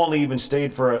might have only even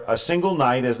stayed for a single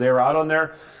night as they were out on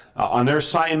their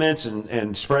assignments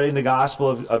and spreading the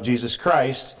gospel of Jesus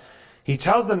Christ, he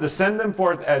tells them to send them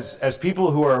forth as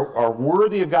people who are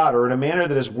worthy of God, or in a manner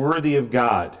that is worthy of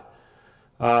God.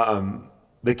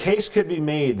 The case could be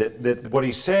made that what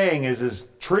he's saying is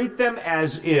treat them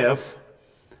as if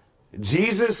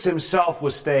Jesus himself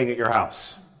was staying at your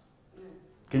house.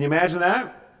 Can you imagine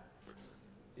that?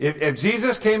 If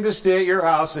Jesus came to stay at your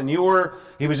house and he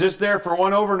was just there for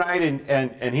one overnight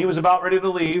and he was about ready to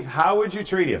leave, how would you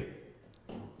treat him?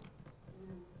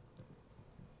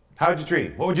 How would you treat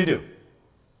him? What would you do?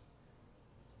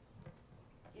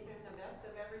 Give him the best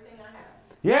of everything I have.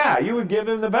 Yeah, you would give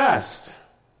him the best.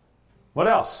 What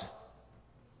else?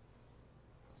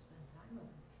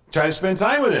 Try to spend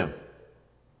time with him.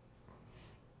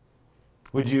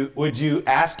 Would you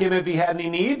ask him if he had any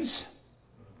needs?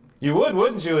 You would,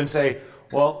 wouldn't you? And say,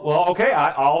 well, okay,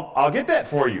 I'll get that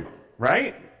for you,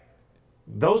 right?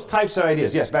 Those types of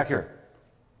ideas. Yes, back here.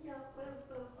 Yeah,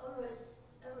 we've always,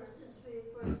 ever since we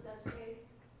first got saved,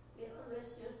 we always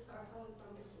used our home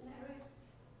for missionaries,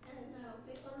 and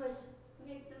we always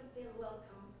make them feel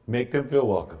welcome. Make them feel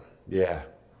welcome. Yeah.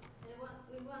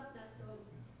 We want that to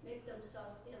make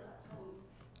themselves feel at home.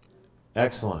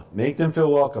 Excellent. Make them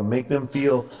feel welcome. Make them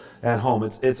feel at home.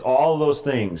 It's all those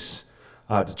things.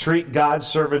 To treat God's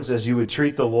servants as you would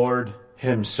treat the Lord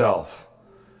himself.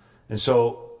 And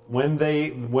so when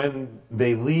they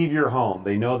leave your home,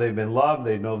 they know they've been loved,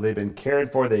 they know they've been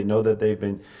cared for, they know that they've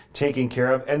been taken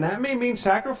care of. And that may mean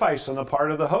sacrifice on the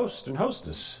part of the host and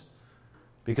hostess.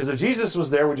 Because if Jesus was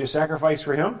there, would you sacrifice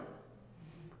for him?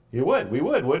 You would. We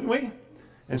would, wouldn't we?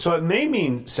 And so it may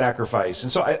mean sacrifice.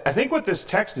 And so I think what this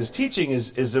text is teaching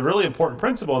is a really important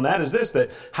principle, and that is this,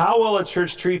 that how well a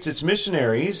church treats its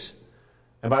missionaries.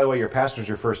 And by the way, your pastor's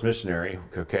your first missionary,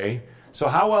 okay? So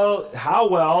how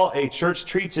well a church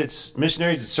treats its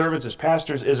missionaries, its servants, its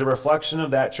pastors is a reflection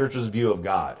of that church's view of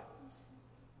God.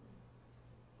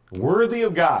 Worthy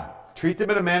of God. Treat them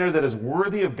in a manner that is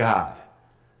worthy of God.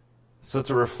 So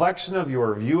it's a reflection of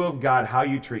your view of God, how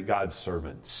you treat God's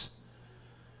servants.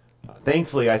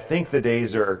 Thankfully, I think the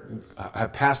days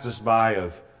have passed us by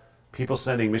of people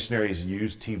sending missionaries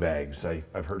used tea bags.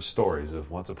 I've heard stories of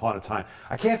once upon a time.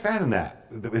 I can't fathom that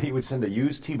he would send a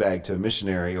used tea bag to a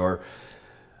missionary. Or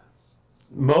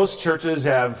most churches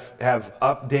have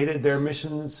updated their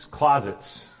missions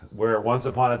closets, where once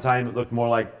upon a time it looked more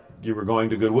like you were going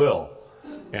to Goodwill,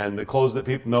 and the clothes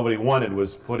that nobody wanted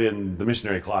was put in the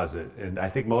missionary closet. And I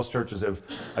think most churches have,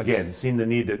 again, seen the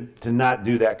need to not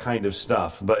do that kind of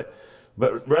stuff. But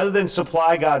rather than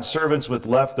supply God's servants with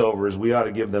leftovers, we ought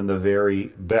to give them the very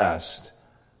best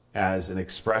as an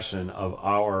expression of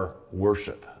our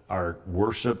worship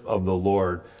of the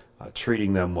Lord,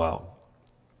 treating them well.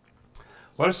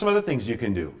 What are some other things you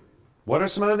can do? What are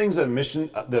some other things that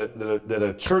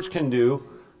a church can do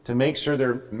to make sure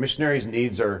their missionaries'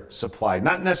 needs are supplied?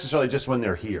 Not necessarily just when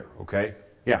they're here, okay?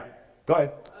 Yeah, go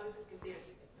ahead. I was just going to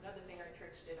say, another thing our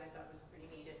church did I thought was pretty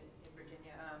neat in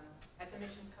Virginia. At the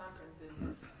missions conferences,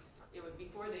 it was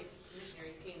before the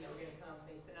missionaries came that were going to come,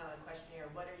 they sent out a questionnaire,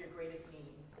 what are your greatest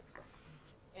needs?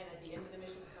 And at the end of the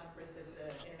missions conference at the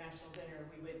international dinner,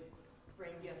 we would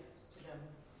bring gifts to them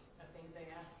of things they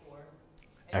asked for.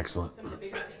 And Excellent. Some of the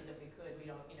bigger things, if we could, we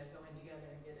don't, go in together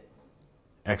and get it.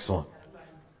 Excellent. Kind of fun.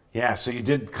 Yeah, so you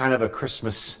did kind of a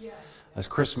Christmas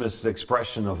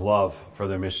expression of love for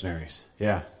their missionaries.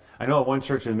 Yeah. I know of one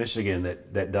church in Michigan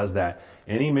that does that.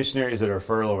 Any missionaries that are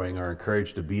furloughing are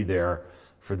encouraged to be there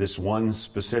for this one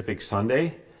specific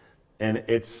Sunday. And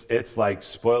it's like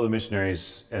spoil the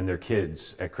missionaries and their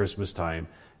kids at Christmas time.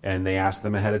 And they ask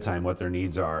them ahead of time what their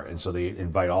needs are. And so they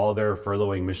invite all of their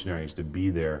furloughing missionaries to be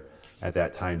there at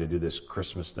that time to do this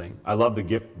Christmas thing. I love the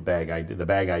gift bag idea, the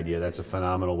bag idea. That's a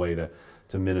phenomenal way to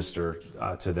minister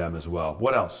to them as well.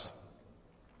 What else?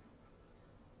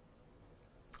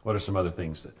 What are some other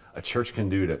things that a church can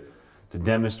do to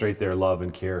demonstrate their love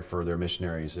and care for their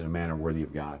missionaries in a manner worthy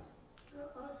of God?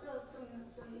 Also, some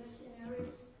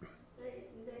missionaries,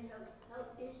 they have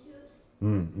health issues.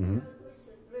 Mm-hmm. We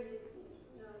should really,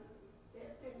 pay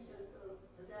attention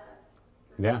to that.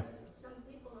 Yeah.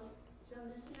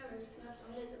 Some missionaries, not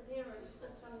only the parents,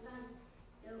 but sometimes,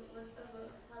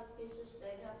 whatever health issues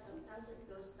they have, sometimes it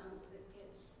goes down to the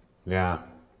kids. Yeah.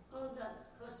 All that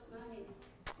costs money.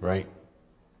 Right.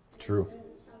 True. And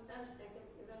sometimes they can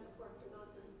even afford to go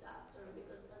to the doctor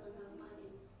because they don't have money.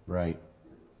 Right.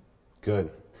 Good.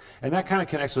 And that kind of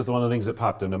connects with one of the things that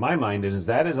popped into my mind is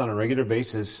that is on a regular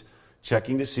basis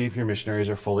checking to see if your missionaries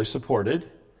are fully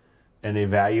supported and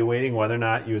evaluating whether or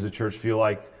not you as a church feel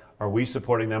like, are we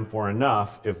supporting them for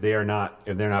enough if they're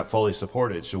not fully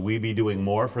supported? Should we be doing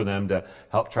more for them to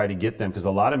help try to get them? Because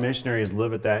a lot of missionaries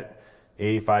live at that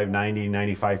 85, 90,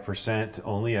 95%.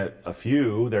 Only a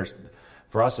few.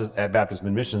 For us at Baptist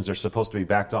Missions, they're supposed to be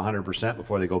back to 100%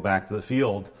 before they go back to the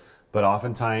field. But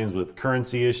oftentimes with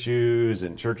currency issues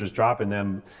and churches dropping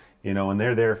them, when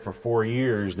they're there for 4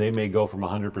 years, they may go from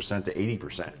 100% to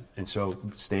 80%. And so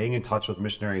staying in touch with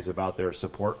missionaries about their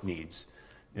support needs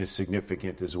is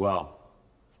significant as well.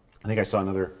 I think I saw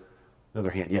another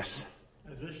hand. Yes?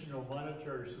 Additional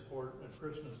monetary support at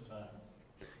Christmas time.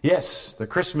 Yes, the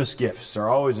Christmas gifts are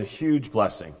always a huge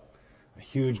blessing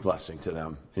to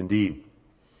them, indeed.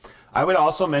 I would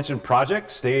also mention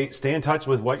projects. Stay in touch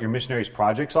with what your missionaries'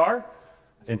 projects are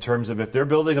in terms of if they're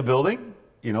building a building,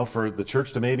 for the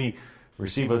church to maybe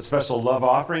receive a special love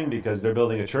offering because they're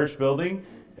building a church building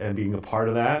and being a part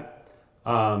of that.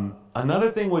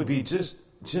 Another thing would be just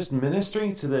just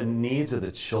ministering to the needs of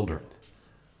the children,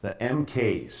 the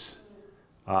MKs.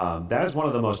 That is one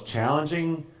of the most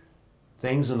challenging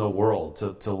things in the world,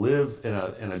 to live in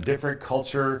a different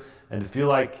culture and to feel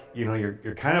like, you know,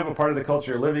 you're kind of a part of the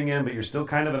culture you're living in, but you're still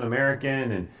kind of an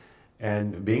American,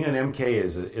 and being an MK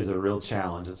is a real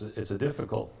challenge. It's a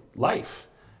difficult life.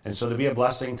 And so to be a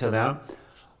blessing to them,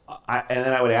 and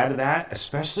then I would add to that,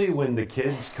 especially when the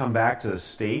kids come back to the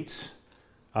States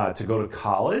to go to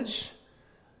college,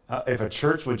 if a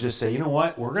church would just say, you know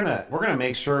what, we're gonna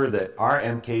make sure that our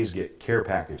MKs get care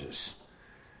packages.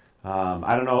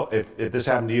 I don't know if this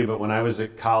happened to you, but when I was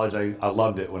at college, I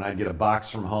loved it when I'd get a box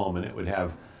from home and it would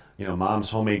have, you know, mom's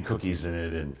homemade cookies in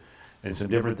it and some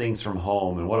different things from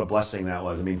home, and what a blessing that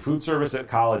was. I mean, food service at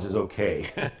college is okay,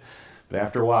 but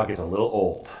after a while it gets a little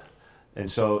old. And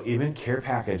so even care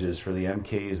packages for the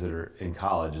MKs that are in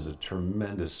college is a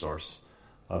tremendous source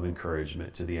of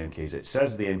encouragement to the MKs. It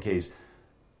says the MKs,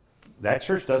 that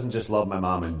church doesn't just love my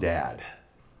mom and dad,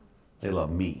 they love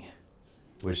me,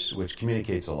 which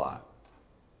communicates a lot.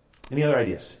 Any other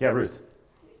ideas? Yeah, Ruth.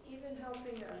 Even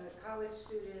helping a college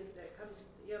student that comes,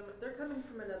 you know, they're coming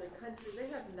from another country, they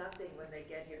have nothing when they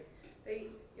get here.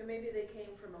 Maybe they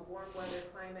came from a warm weather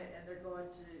climate and they're going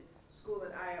to school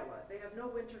in Iowa. They have no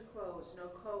winter clothes, no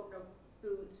coat, no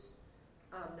boots,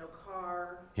 no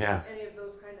car, any of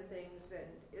those kind of things, and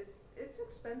it's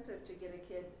expensive to get a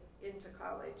kid into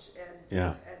college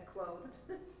and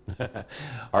clothed.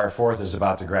 Our fourth is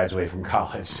about to graduate from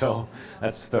college, so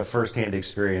that's the first-hand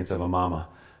experience of a mama.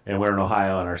 And we're in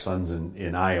Ohio, and our son's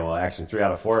in Iowa. Actually, 3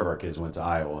 out of 4 of our kids went to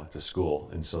Iowa to school,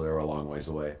 and so they were a long ways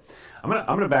away. I'm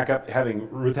gonna back up,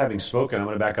 Ruth having spoken, I'm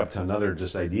gonna back up to another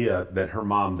just idea that her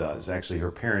mom does. Actually, her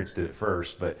parents did it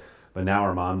first, but now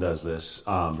her mom does this.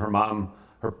 Her mom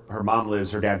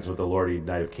lives, her dad's with the Lord, he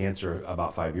died of cancer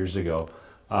about 5 years ago.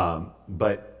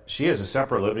 But she has a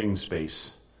separate living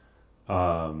space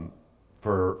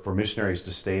for missionaries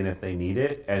to stay in if they need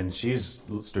it, and she's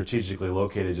strategically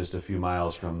located just a few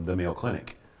miles from the Mayo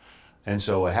Clinic. And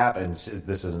so what happens,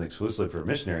 this isn't exclusively for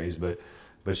missionaries,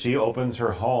 but she opens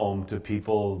her home to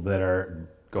people that are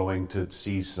going to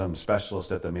see some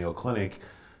specialist at the Mayo Clinic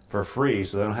for free,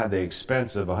 so they don't have the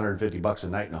expense of $150 a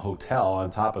night in a hotel on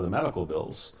top of the medical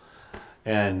bills.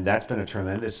 And that's been a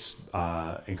tremendous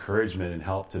encouragement and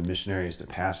help to missionaries, to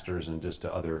pastors, and just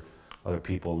to other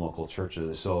people in local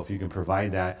churches. So if you can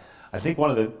provide that, I think one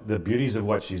of the beauties of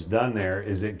what she's done there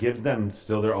is it gives them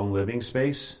still their own living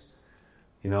space.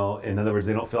 You know, in other words,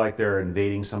 they don't feel like they're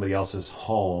invading somebody else's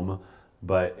home,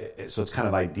 so it's kind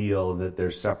of ideal that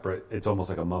they're separate. It's almost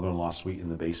like a mother-in-law suite in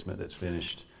the basement that's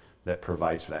finished that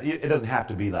provides for that. It doesn't have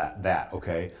to be that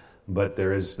okay? But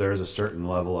there is a certain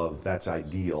level of that's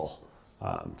ideal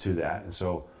to that, and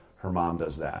so her mom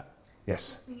does that.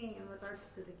 Yes? I was thinking in regards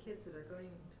to the kids that are going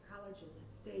to college in the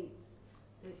States,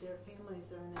 that their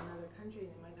families are in another country and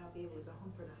they might not be able to go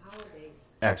home for the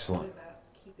holidays. Excellent. What about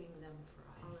keeping them for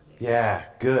a holiday? Yeah,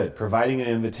 good. Providing an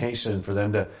invitation for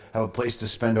them to have a place to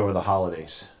spend over the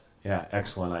holidays. Yeah,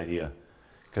 excellent idea.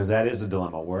 Because that is a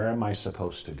dilemma. Where am I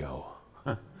supposed to go?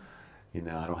 You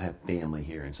know, I don't have family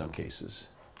here in some cases.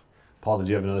 Paul, did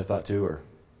you have another thought too, or?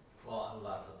 Well,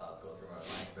 lots of thoughts go through my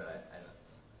mind, but I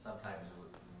sometimes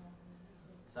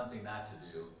something not to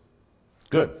do.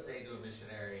 Good. Say to a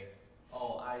missionary,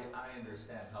 "Oh, I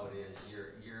understand how it is.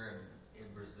 You're in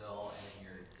Brazil and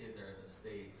your kids are in the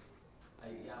States.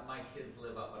 My kids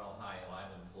live up in Ohio.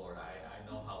 I'm in Florida. I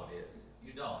know how it is.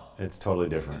 You don't. It's totally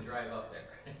different. You can drive up there."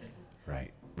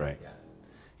 Right.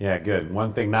 Yeah, good.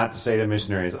 One thing not to say to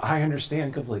missionaries, I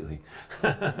understand completely.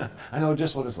 I know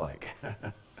just what it's like.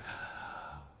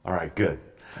 All right, good.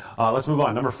 Let's move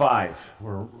on. Number 5.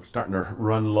 We're starting to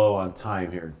run low on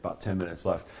time here. About 10 minutes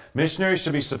left. Missionaries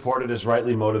should be supported as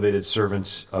rightly motivated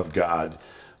servants of God.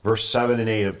 Verse 7 and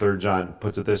 8 of 3 John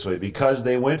puts it this way: because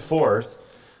they went forth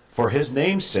for his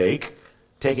name's sake,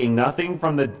 taking nothing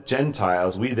from the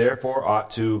Gentiles, we therefore ought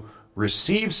to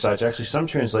receive such. Actually, some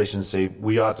translations say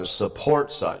we ought to support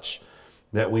such,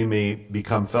 that we may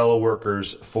become fellow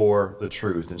workers for the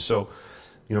truth. And so,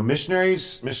 you know,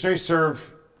 missionaries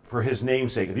serve for his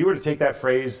name's sake. If you were to take that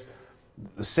phrase,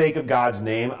 the sake of God's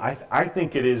name, I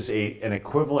think it is an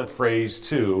equivalent phrase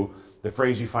to the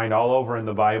phrase you find all over in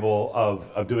the Bible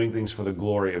of doing things for the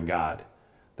glory of God.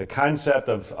 The concept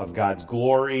of God's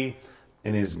glory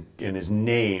and his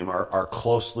name are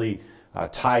closely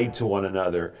tied to one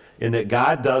another, in that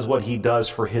God does what he does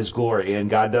for his glory, and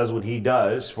God does what he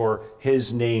does for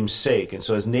his name's sake. And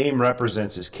so his name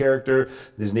represents his character,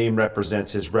 his name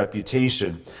represents his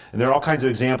reputation. And there are all kinds of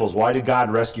examples. Why did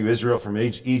God rescue Israel from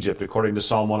Egypt? According to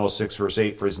Psalm 106, verse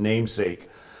 8, for his name's sake.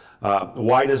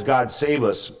 Why does God save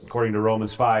us? According to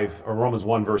Romans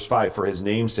 1, verse 5, for his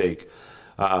name's sake.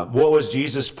 What was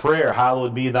Jesus' prayer?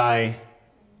 Hallowed be thy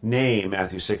name,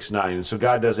 Matthew 6:9. And so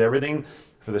God does everything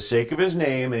for the sake of his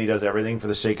name, and he does everything for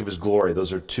the sake of his glory.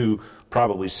 Those are two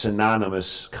probably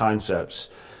synonymous concepts.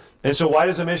 And so why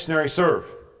does a missionary serve?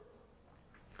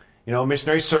 You know, a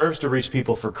missionary serves to reach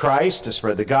people for Christ, to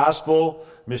spread the gospel.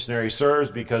 Missionary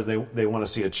serves because they want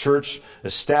to see a church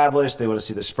established. They want to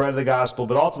see the spread of the gospel.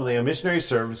 But ultimately, a missionary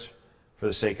serves for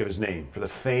the sake of his name, for the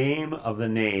fame of the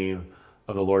name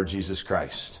of the Lord Jesus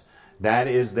Christ. That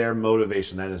is their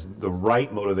motivation. That is the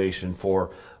right motivation for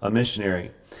a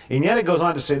missionary. And yet it goes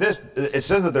on to say this. It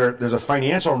says that there's a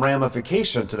financial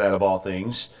ramification to that of all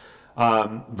things.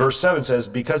 Verse 7 says,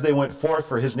 because they went forth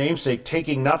for his name's sake,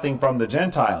 taking nothing from the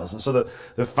Gentiles. And so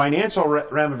the financial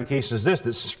ramification is this,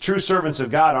 that true servants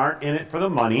of God aren't in it for the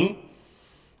money.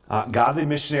 Godly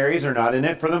missionaries are not in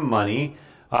it for the money.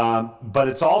 But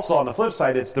it's also, on the flip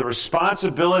side, it's the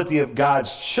responsibility of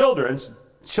God's children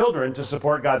to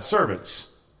support God's servants.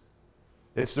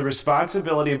 It's the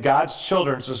responsibility of God's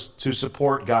children to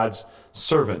support God's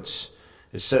servants.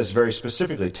 It says very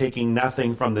specifically, taking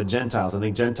nothing from the Gentiles. I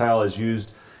think Gentile is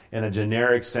used in a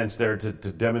generic sense there to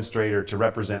demonstrate or to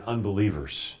represent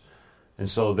unbelievers. And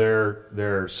so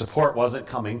their support wasn't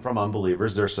coming from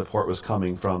unbelievers. Their support was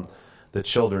coming from the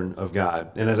children of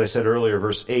God. And as I said earlier,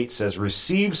 verse 8 says,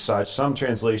 receive such. Some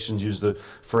translations use the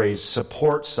phrase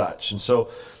support such. And so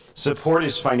support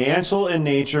is financial in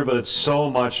nature, but it's so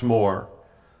much more.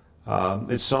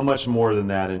 It's so much more than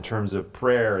that in terms of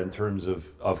prayer, in terms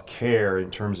of care,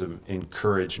 in terms of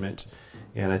encouragement.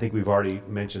 And I think we've already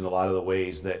mentioned a lot of the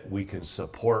ways that we can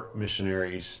support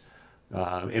missionaries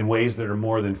in ways that are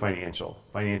more than financial.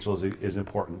 Financial is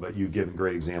important, but you've given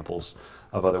great examples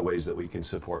of other ways that we can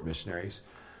support missionaries.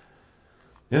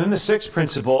 And then the sixth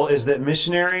principle is that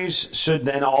missionaries should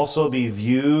then also be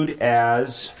viewed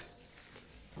as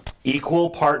equal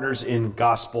partners in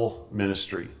gospel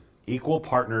ministry. Equal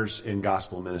partners in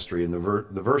gospel ministry. And the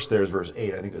verse there is verse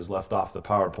 8. I think it was left off the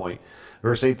PowerPoint.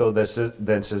 Verse 8, though,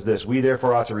 then says this, we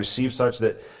therefore ought to receive such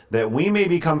that we may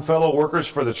become fellow workers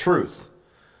for the truth.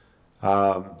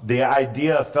 The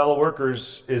idea of fellow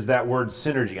workers is that word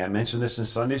synergy. I mentioned this in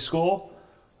Sunday school.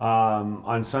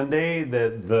 On Sunday,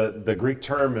 the Greek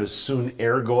term is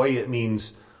sunergoi. It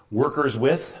means workers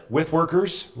with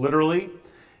workers, literally.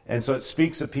 And so it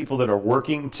speaks of people that are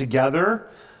working together.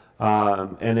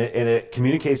 And it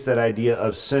communicates that idea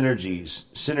of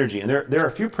synergy. And there are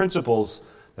a few principles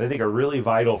that I think are really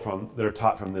vital that are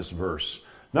taught from this verse.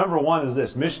 Number one is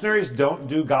this: missionaries don't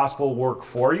do gospel work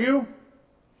for you.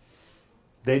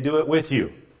 They do it with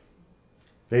you.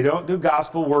 They don't do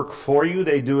gospel work for you.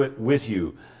 They do it with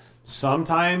you.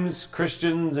 Sometimes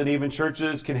Christians and even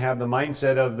churches can have the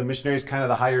mindset of the missionary is kind of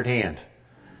the hired hand.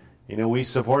 You know, we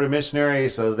support a missionary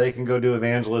so they can go do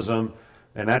evangelism.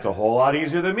 And that's a whole lot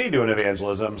easier than me doing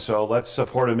evangelism, so let's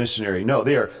support a missionary. No,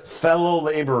 they are fellow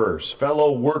laborers,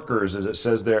 fellow workers, as it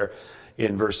says there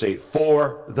in verse 8,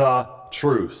 for the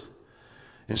truth.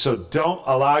 And so don't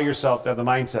allow yourself to have the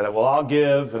mindset of, well, I'll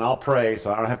give and I'll pray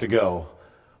so I don't have to go,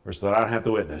 or so that I don't have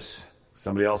to witness.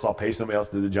 I'll pay somebody else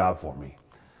to do the job for me.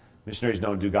 Missionaries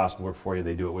don't do gospel work for you,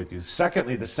 they do it with you.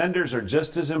 Secondly, the senders are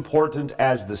just as important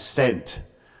as the sent.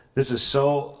 This is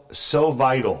so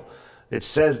vital. It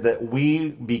says that we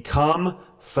become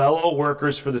fellow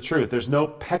workers for the truth. There's no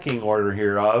pecking order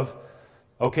here of,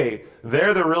 okay,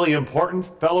 they're the really important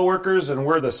fellow workers and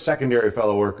we're the secondary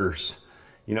fellow workers.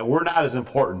 You know, we're not as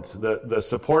important. The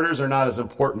supporters are not as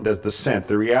important as the sent.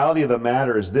 The reality of the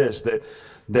matter is this,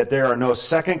 that there are no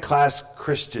second-class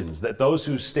Christians, that those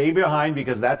who stay behind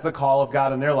because that's the call of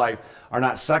God in their life are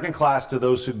not second-class to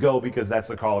those who go because that's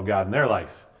the call of God in their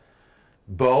life.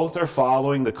 Both are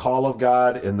following the call of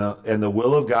God and the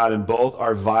will of God, and both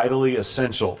are vitally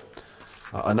essential.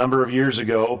 A number of years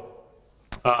ago,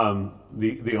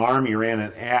 the Army ran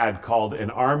an ad called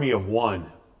An Army of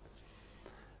One.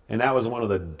 And that was one of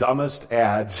the dumbest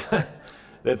ads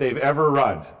that they've ever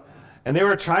run. And they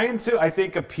were trying to, I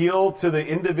think, appeal to the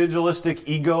individualistic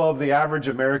ego of the average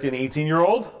American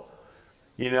 18-year-old.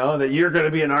 You know, that you're going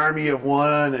to be an army of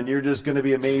one and you're just going to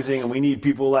be amazing, and we need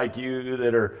people like you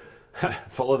that are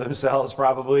full of themselves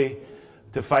probably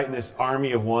to fight in this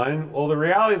army of one. Well, the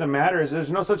reality of the matter is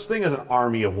there's no such thing as an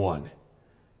army of one.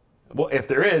 Well, if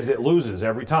there is, it loses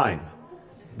every time.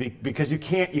 Because you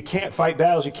can't fight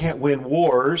battles, you can't win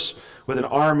wars with an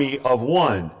army of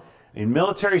one. And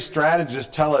military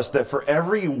strategists tell us that for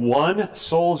every one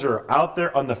soldier out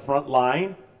there on the front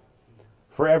line,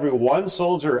 there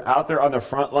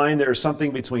is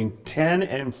something between 10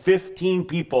 and 15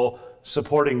 people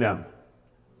supporting them.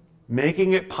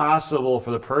 Making it possible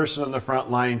for the person on the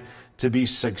front line to be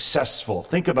successful.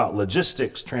 Think about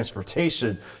logistics,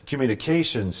 transportation,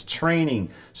 communications, training,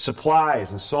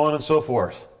 supplies, and so on and so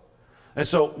forth. And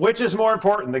so, which is more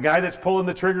important, the guy that's pulling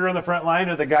the trigger on the front line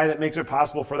or the guy that makes it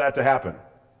possible for that to happen?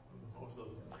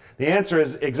 The answer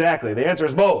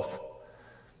is both.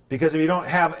 Because if you don't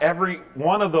have every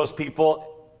one of those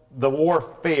people, the war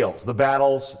fails, the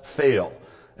battles fail.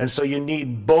 And so you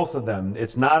need both of them.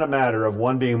 It's not a matter of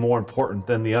one being more important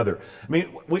than the other. I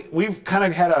mean, we've kind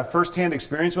of had a firsthand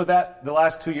experience with that the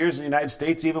last 2 years in the United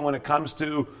States, even when it comes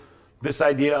to this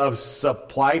idea of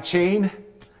supply chain.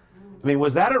 I mean,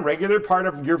 was that a regular part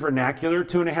of your vernacular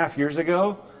 2.5 years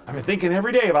ago? I've been thinking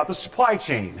every day about the supply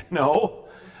chain. No.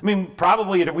 I mean,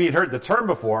 probably we had heard the term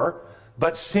before,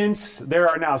 but since there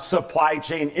are now supply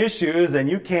chain issues and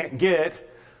you can't get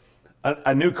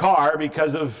a new car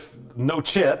because of no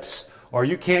chips, or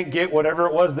you can't get whatever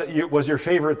it was that was your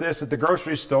favorite this at the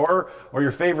grocery store or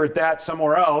your favorite that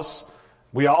somewhere else,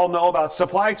 we all know about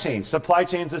supply chain. Supply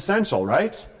chain's essential,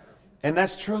 right? And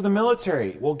that's true of the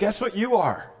military. Well, guess what you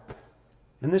are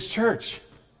in this church?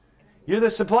 You're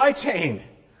the supply chain.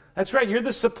 That's right, you're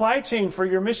the supply chain for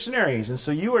your missionaries. And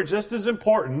so you are just as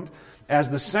important as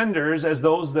the senders as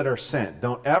those that are sent.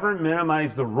 Don't ever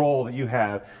minimize the role that you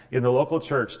have in the local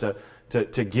church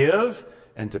to give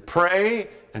and to pray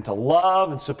and to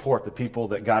love and support the people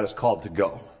that God has called to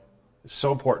go. It's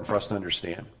so important for us to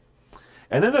understand.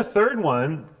 And then the third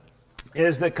one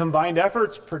is that combined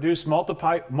efforts produce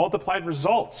multiplied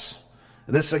results.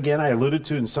 This, again, I alluded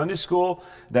to in Sunday school.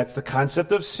 That's the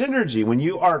concept of synergy. When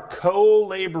you are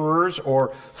co-laborers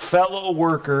or fellow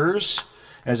workers,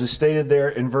 as is stated there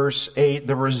in verse 8,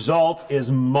 the result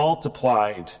is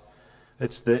multiplied.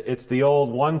 It's the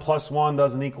old 1 + 1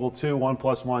 doesn't equal 2, 1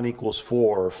 + 1 equals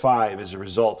 4 or 5 as a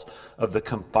result of the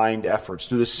combined efforts.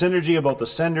 Through the synergy of both the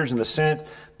senders and the sent,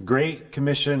 Great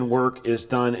Commission work is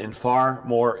done and far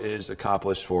more is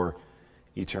accomplished for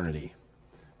eternity.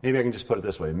 Maybe I can just put it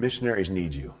this way. Missionaries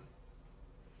need you.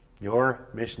 Your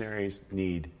missionaries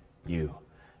need you.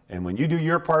 And when you do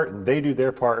your part and they do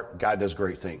their part, God does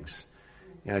great things.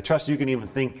 And I trust you can even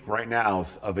think right now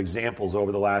of examples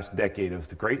over the last decade of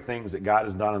the great things that God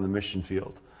has done on the mission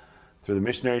field through the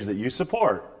missionaries that you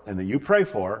support and that you pray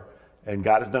for. And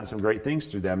God has done some great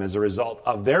things through them as a result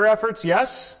of their efforts,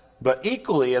 yes, but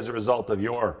equally as a result of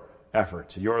your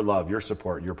efforts, your love, your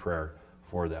support, your prayer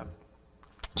for them.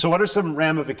 So what are some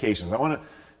ramifications? I want to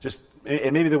just,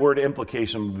 and maybe the word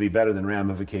implication would be better than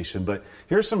ramification, but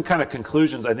here's some kind of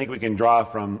conclusions I think we can draw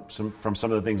from some of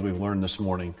the things we've learned this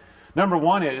morning. Number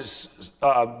one is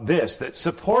that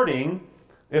supporting,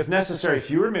 if necessary,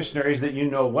 fewer missionaries that you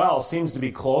know well seems to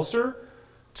be closer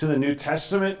to the New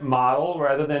Testament model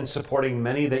rather than supporting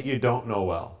many that you don't know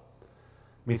well.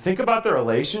 I mean, think about the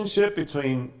relationship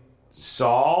between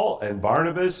Saul and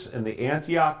Barnabas and the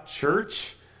Antioch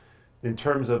church in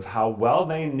terms of how well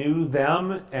they knew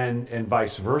them and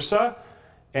vice versa.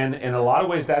 And in a lot of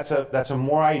ways, that's a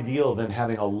more ideal than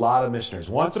having a lot of missionaries.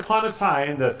 Once upon a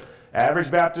time, the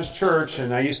average Baptist church,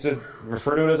 and I used to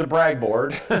refer to it as a brag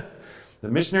board, the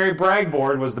missionary brag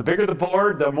board was the bigger the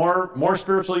board, the more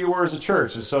spiritual you were as a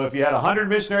church. And so if you had 100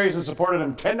 missionaries and supported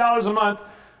them $10 a month,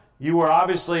 you were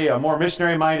obviously a more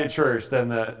missionary-minded church than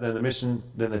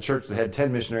the church that had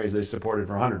 10 missionaries they supported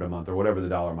for $100 a month, or whatever the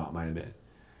dollar amount might have been.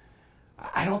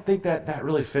 I don't think that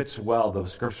really fits well the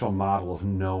scriptural model of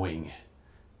knowing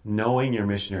your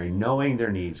missionary, knowing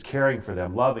their needs, caring for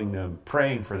them, loving them,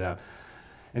 praying for them.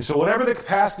 And so whatever the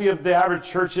capacity of the average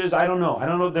church is, I don't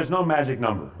know. There's no magic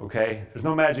number, okay? There's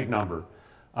no magic number.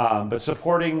 But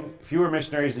supporting fewer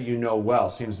missionaries that you know well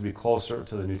seems to be closer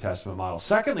to the New Testament model.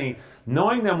 Secondly,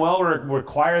 knowing them well will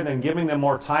require then giving them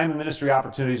more time and ministry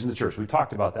opportunities in the church. We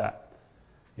talked about that.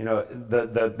 You know,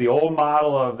 the old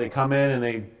model of they come in and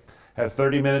they have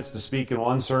 30 minutes to speak in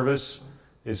one service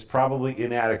is probably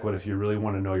inadequate if you really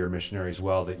want to know your missionaries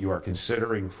well that you are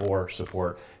considering for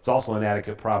support. It's also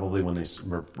inadequate probably when they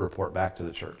report back to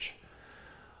the church.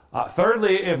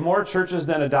 Thirdly, if more churches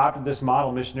then adopted this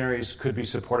model, missionaries could be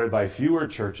supported by fewer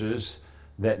churches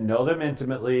that know them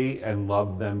intimately and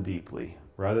love them deeply,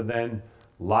 rather than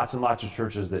lots and lots of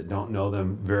churches that don't know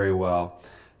them very well.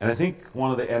 And I think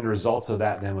one of the end results of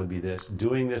that then would be this.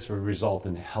 Doing this would result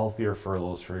in healthier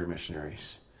furloughs for your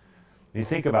missionaries. I mean,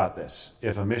 think about this.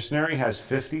 If a missionary has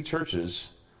 50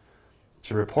 churches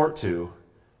to report to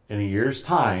in a year's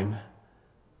time,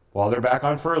 while they're back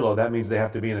on furlough, that means they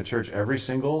have to be in a church every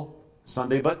single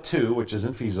Sunday but 2, which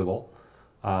isn't feasible,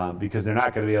 because they're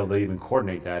not going to be able to even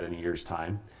coordinate that in a year's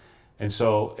time. And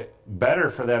so better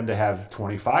for them to have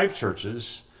 25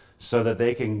 churches so that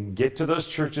they can get to those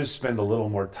churches, spend a little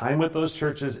more time with those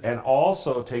churches, and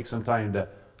also take some time to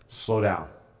slow down,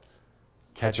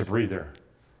 catch a breather,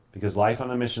 because life on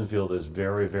the mission field is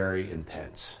very, very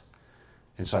intense.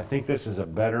 And so I think this is a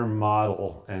better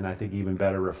model, and I think even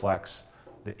better reflects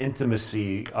the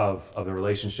intimacy of the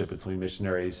relationship between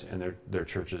missionaries and their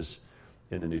churches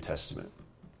in the New Testament.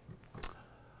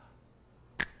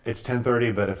 It's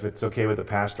 10:30, but if it's okay with the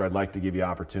pastor, I'd like to give you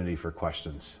opportunity for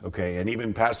questions, okay? And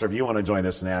even, Pastor, if you want to join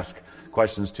us and ask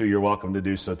questions too, you're welcome to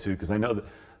do so too, because I know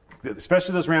that,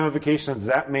 especially those ramifications,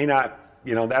 that may not,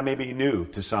 that may be new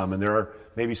to some, and there are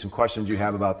maybe some questions you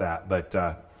have about that, but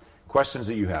questions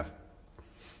that you have.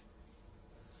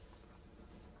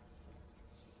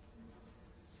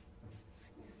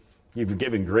 You've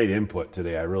given great input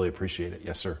today. I really appreciate it.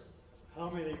 Yes, sir.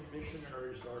 How many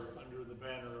missionaries are under the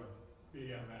banner of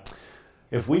BMF?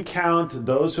 If we count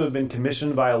those who have been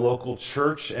commissioned by a local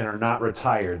church and are not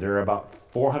retired, there are about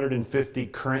 450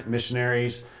 current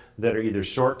missionaries that are either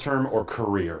short-term or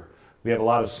career. We have a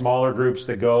lot of smaller groups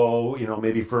that go,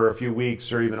 maybe for a few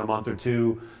weeks or even a month or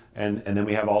two, and then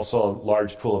we have also a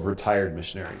large pool of retired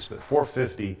missionaries, but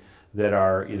 450 that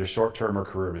are either short-term or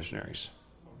career missionaries.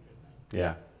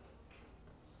 Yeah.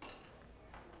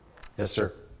 Yes,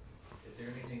 sir. Is there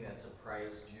anything that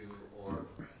surprised you or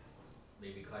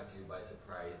maybe caught you by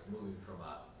surprise moving from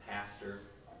a pastor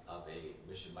of a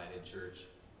mission-minded church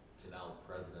to now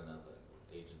president of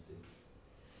the agency?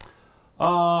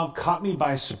 Caught me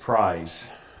by surprise.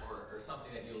 Or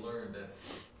something that you learned that,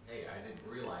 hey, I didn't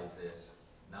realize this,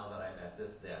 now that I'm at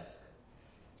this desk.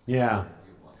 Yeah.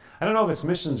 I don't know if it's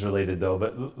missions related though,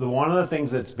 but one of the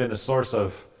things that's been a source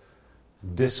of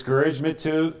discouragement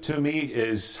to me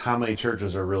is how many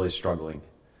churches are really struggling.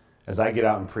 As I get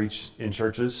out and preach in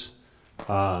churches, there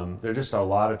are just a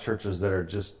lot of churches that are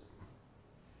just,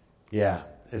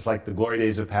 it's like the glory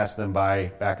days have passed them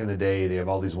by. Back in the day, they have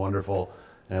all these wonderful,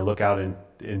 and I look out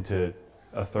into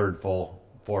a third full,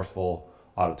 fourth full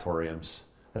auditoriums.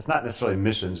 That's not necessarily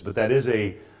missions, but that is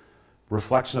a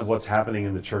reflection of what's happening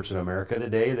in the church in America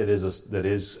today that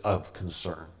is of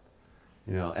concern.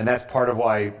 And that's part of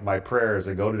why my prayer as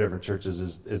I go to different churches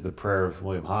is the prayer of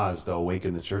William Haas to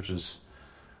awaken the churches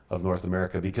of North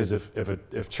America. Because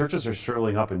if churches are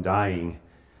shriveling up and dying,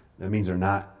 that means they're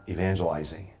not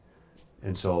evangelizing.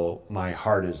 And so my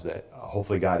heart is that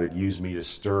hopefully God would use me to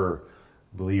stir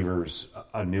believers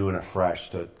anew and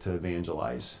afresh to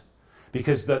evangelize.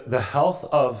 Because the health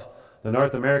of the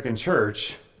North American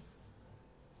church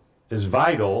is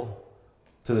vital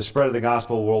to the spread of the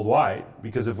gospel worldwide.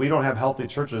 Because if we don't have healthy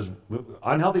churches,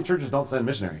 unhealthy churches don't send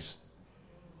missionaries.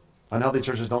 Unhealthy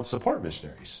churches don't support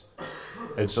missionaries.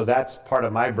 And so that's part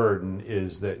of my burden,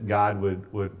 is that God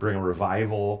would bring a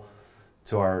revival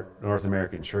to our North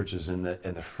American churches, and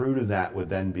the fruit of that would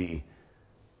then be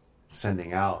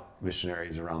sending out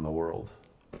missionaries around the world.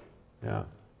 Yeah.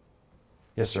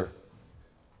 Yes, sir.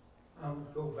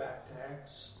 Go back to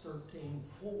Acts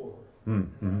 13:4.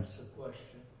 That's the question.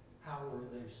 How were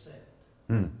they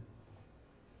sent?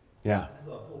 Yeah.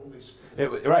 The Holy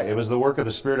Spirit. Right. It was the work of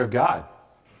the Spirit of God.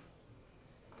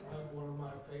 One of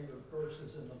my favorite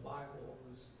verses in the Bible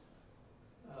is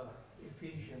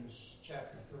Ephesians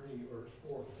chapter 3, verse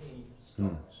 14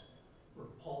 starts, where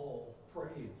Paul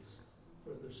prays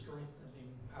for the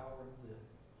strengthening power of the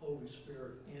Holy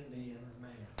Spirit in the inner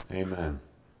man. Amen.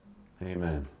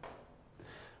 Amen.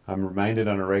 I'm reminded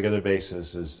on a regular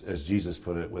basis, as Jesus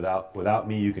put it, without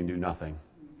me you can do nothing.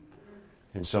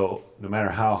 And so no matter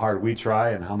how hard we try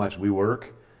and how much we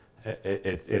work,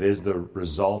 it is the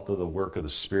result of the work of the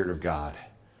Spirit of God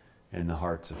in the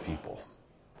hearts of people.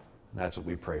 And that's what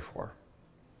we pray for.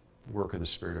 The work of the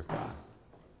Spirit of God.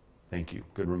 Thank you.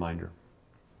 Good reminder.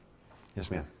 Yes,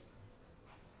 ma'am.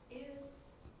 Is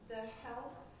the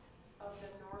health of the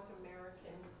North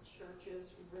American churches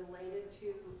related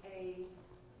to a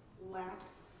lack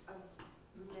of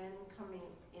men coming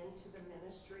into the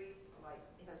ministry? Like,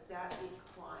 has that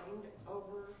declined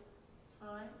over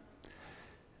time?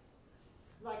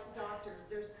 Like doctors,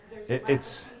 there's a lack of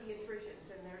pediatricians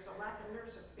and there's a lack of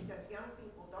nurses because young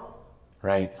people don't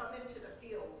come into the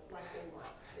field like they once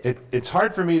did. It's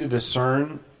hard for me to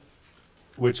discern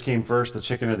which came first, the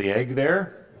chicken or the egg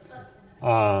there.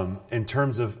 In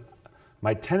terms of,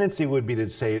 my tendency would be to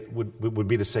say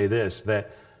this,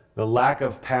 that the lack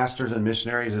of pastors and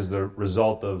missionaries is the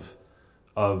result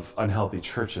of unhealthy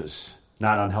churches.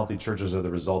 Not unhealthy churches are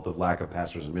the result of lack of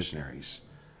pastors and missionaries.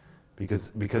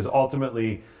 Because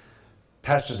ultimately,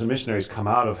 pastors and missionaries come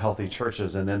out of healthy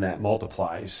churches, and then that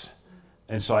multiplies.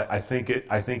 And so I think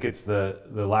it's the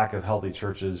lack of healthy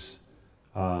churches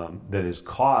that has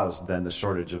caused then the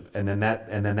shortage of, and then that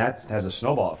has a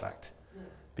snowball effect,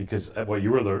 because what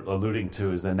you were alluding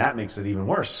to is then that makes it even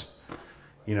worse.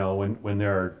 You know, when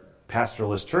there are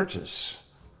pastoralist churches,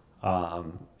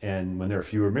 and when there are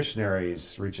fewer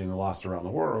missionaries reaching the lost around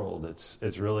the world,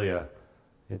 it's really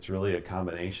a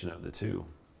combination of the two.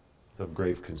 It's of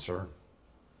grave concern.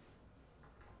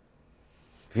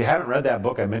 If you haven't read that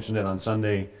book, I mentioned it on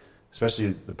Sunday, especially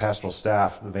the pastoral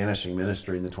staff, The Vanishing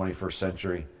Ministry in the 21st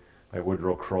Century by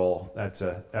Woodrow Kroll. That's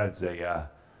a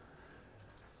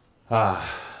I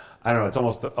don't know. It's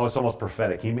almost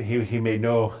prophetic. He made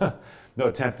no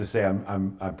attempt to say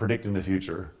I'm predicting the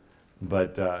future,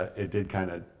 but it did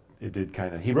kind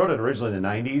of. He wrote it originally in the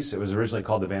 90s. It was originally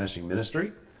called The Vanishing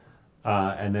Ministry,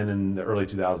 and then in the early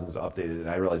 2000s updated. And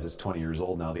I realize it's 20 years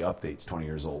old now. The update's 20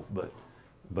 years old, but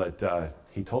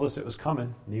he told us it was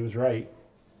coming, and he was right.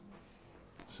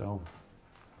 So,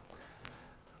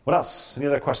 what else? Any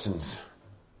other questions?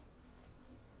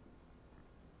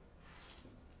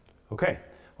 Okay.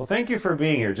 Well, thank you for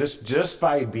being here. Just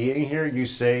by being here, you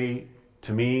say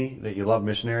to me that you love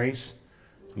missionaries,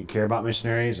 you care about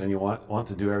missionaries, and you want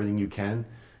to do everything you can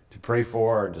to pray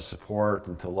for and to support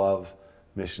and to love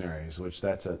missionaries, which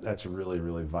that's a really,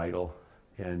 really vital.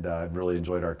 And I've really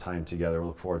enjoyed our time together. We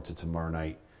look forward to tomorrow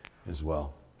night as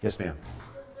well. Yes, ma'am.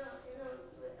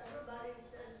 Everybody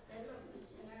says they love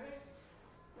missionaries,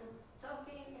 but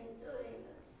talking and doing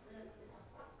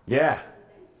is Yeah,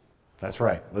 that's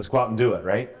right. Let's go out and do it,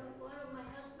 right? one of my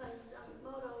husband's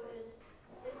motto is,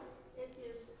 if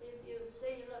you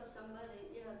say you love somebody,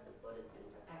 you have to put it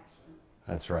into action.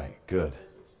 That's right. Good.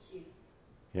 Because it's cheap.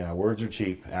 Yeah, words are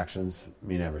cheap. Actions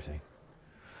mean everything.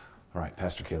 All right,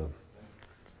 Pastor Caleb.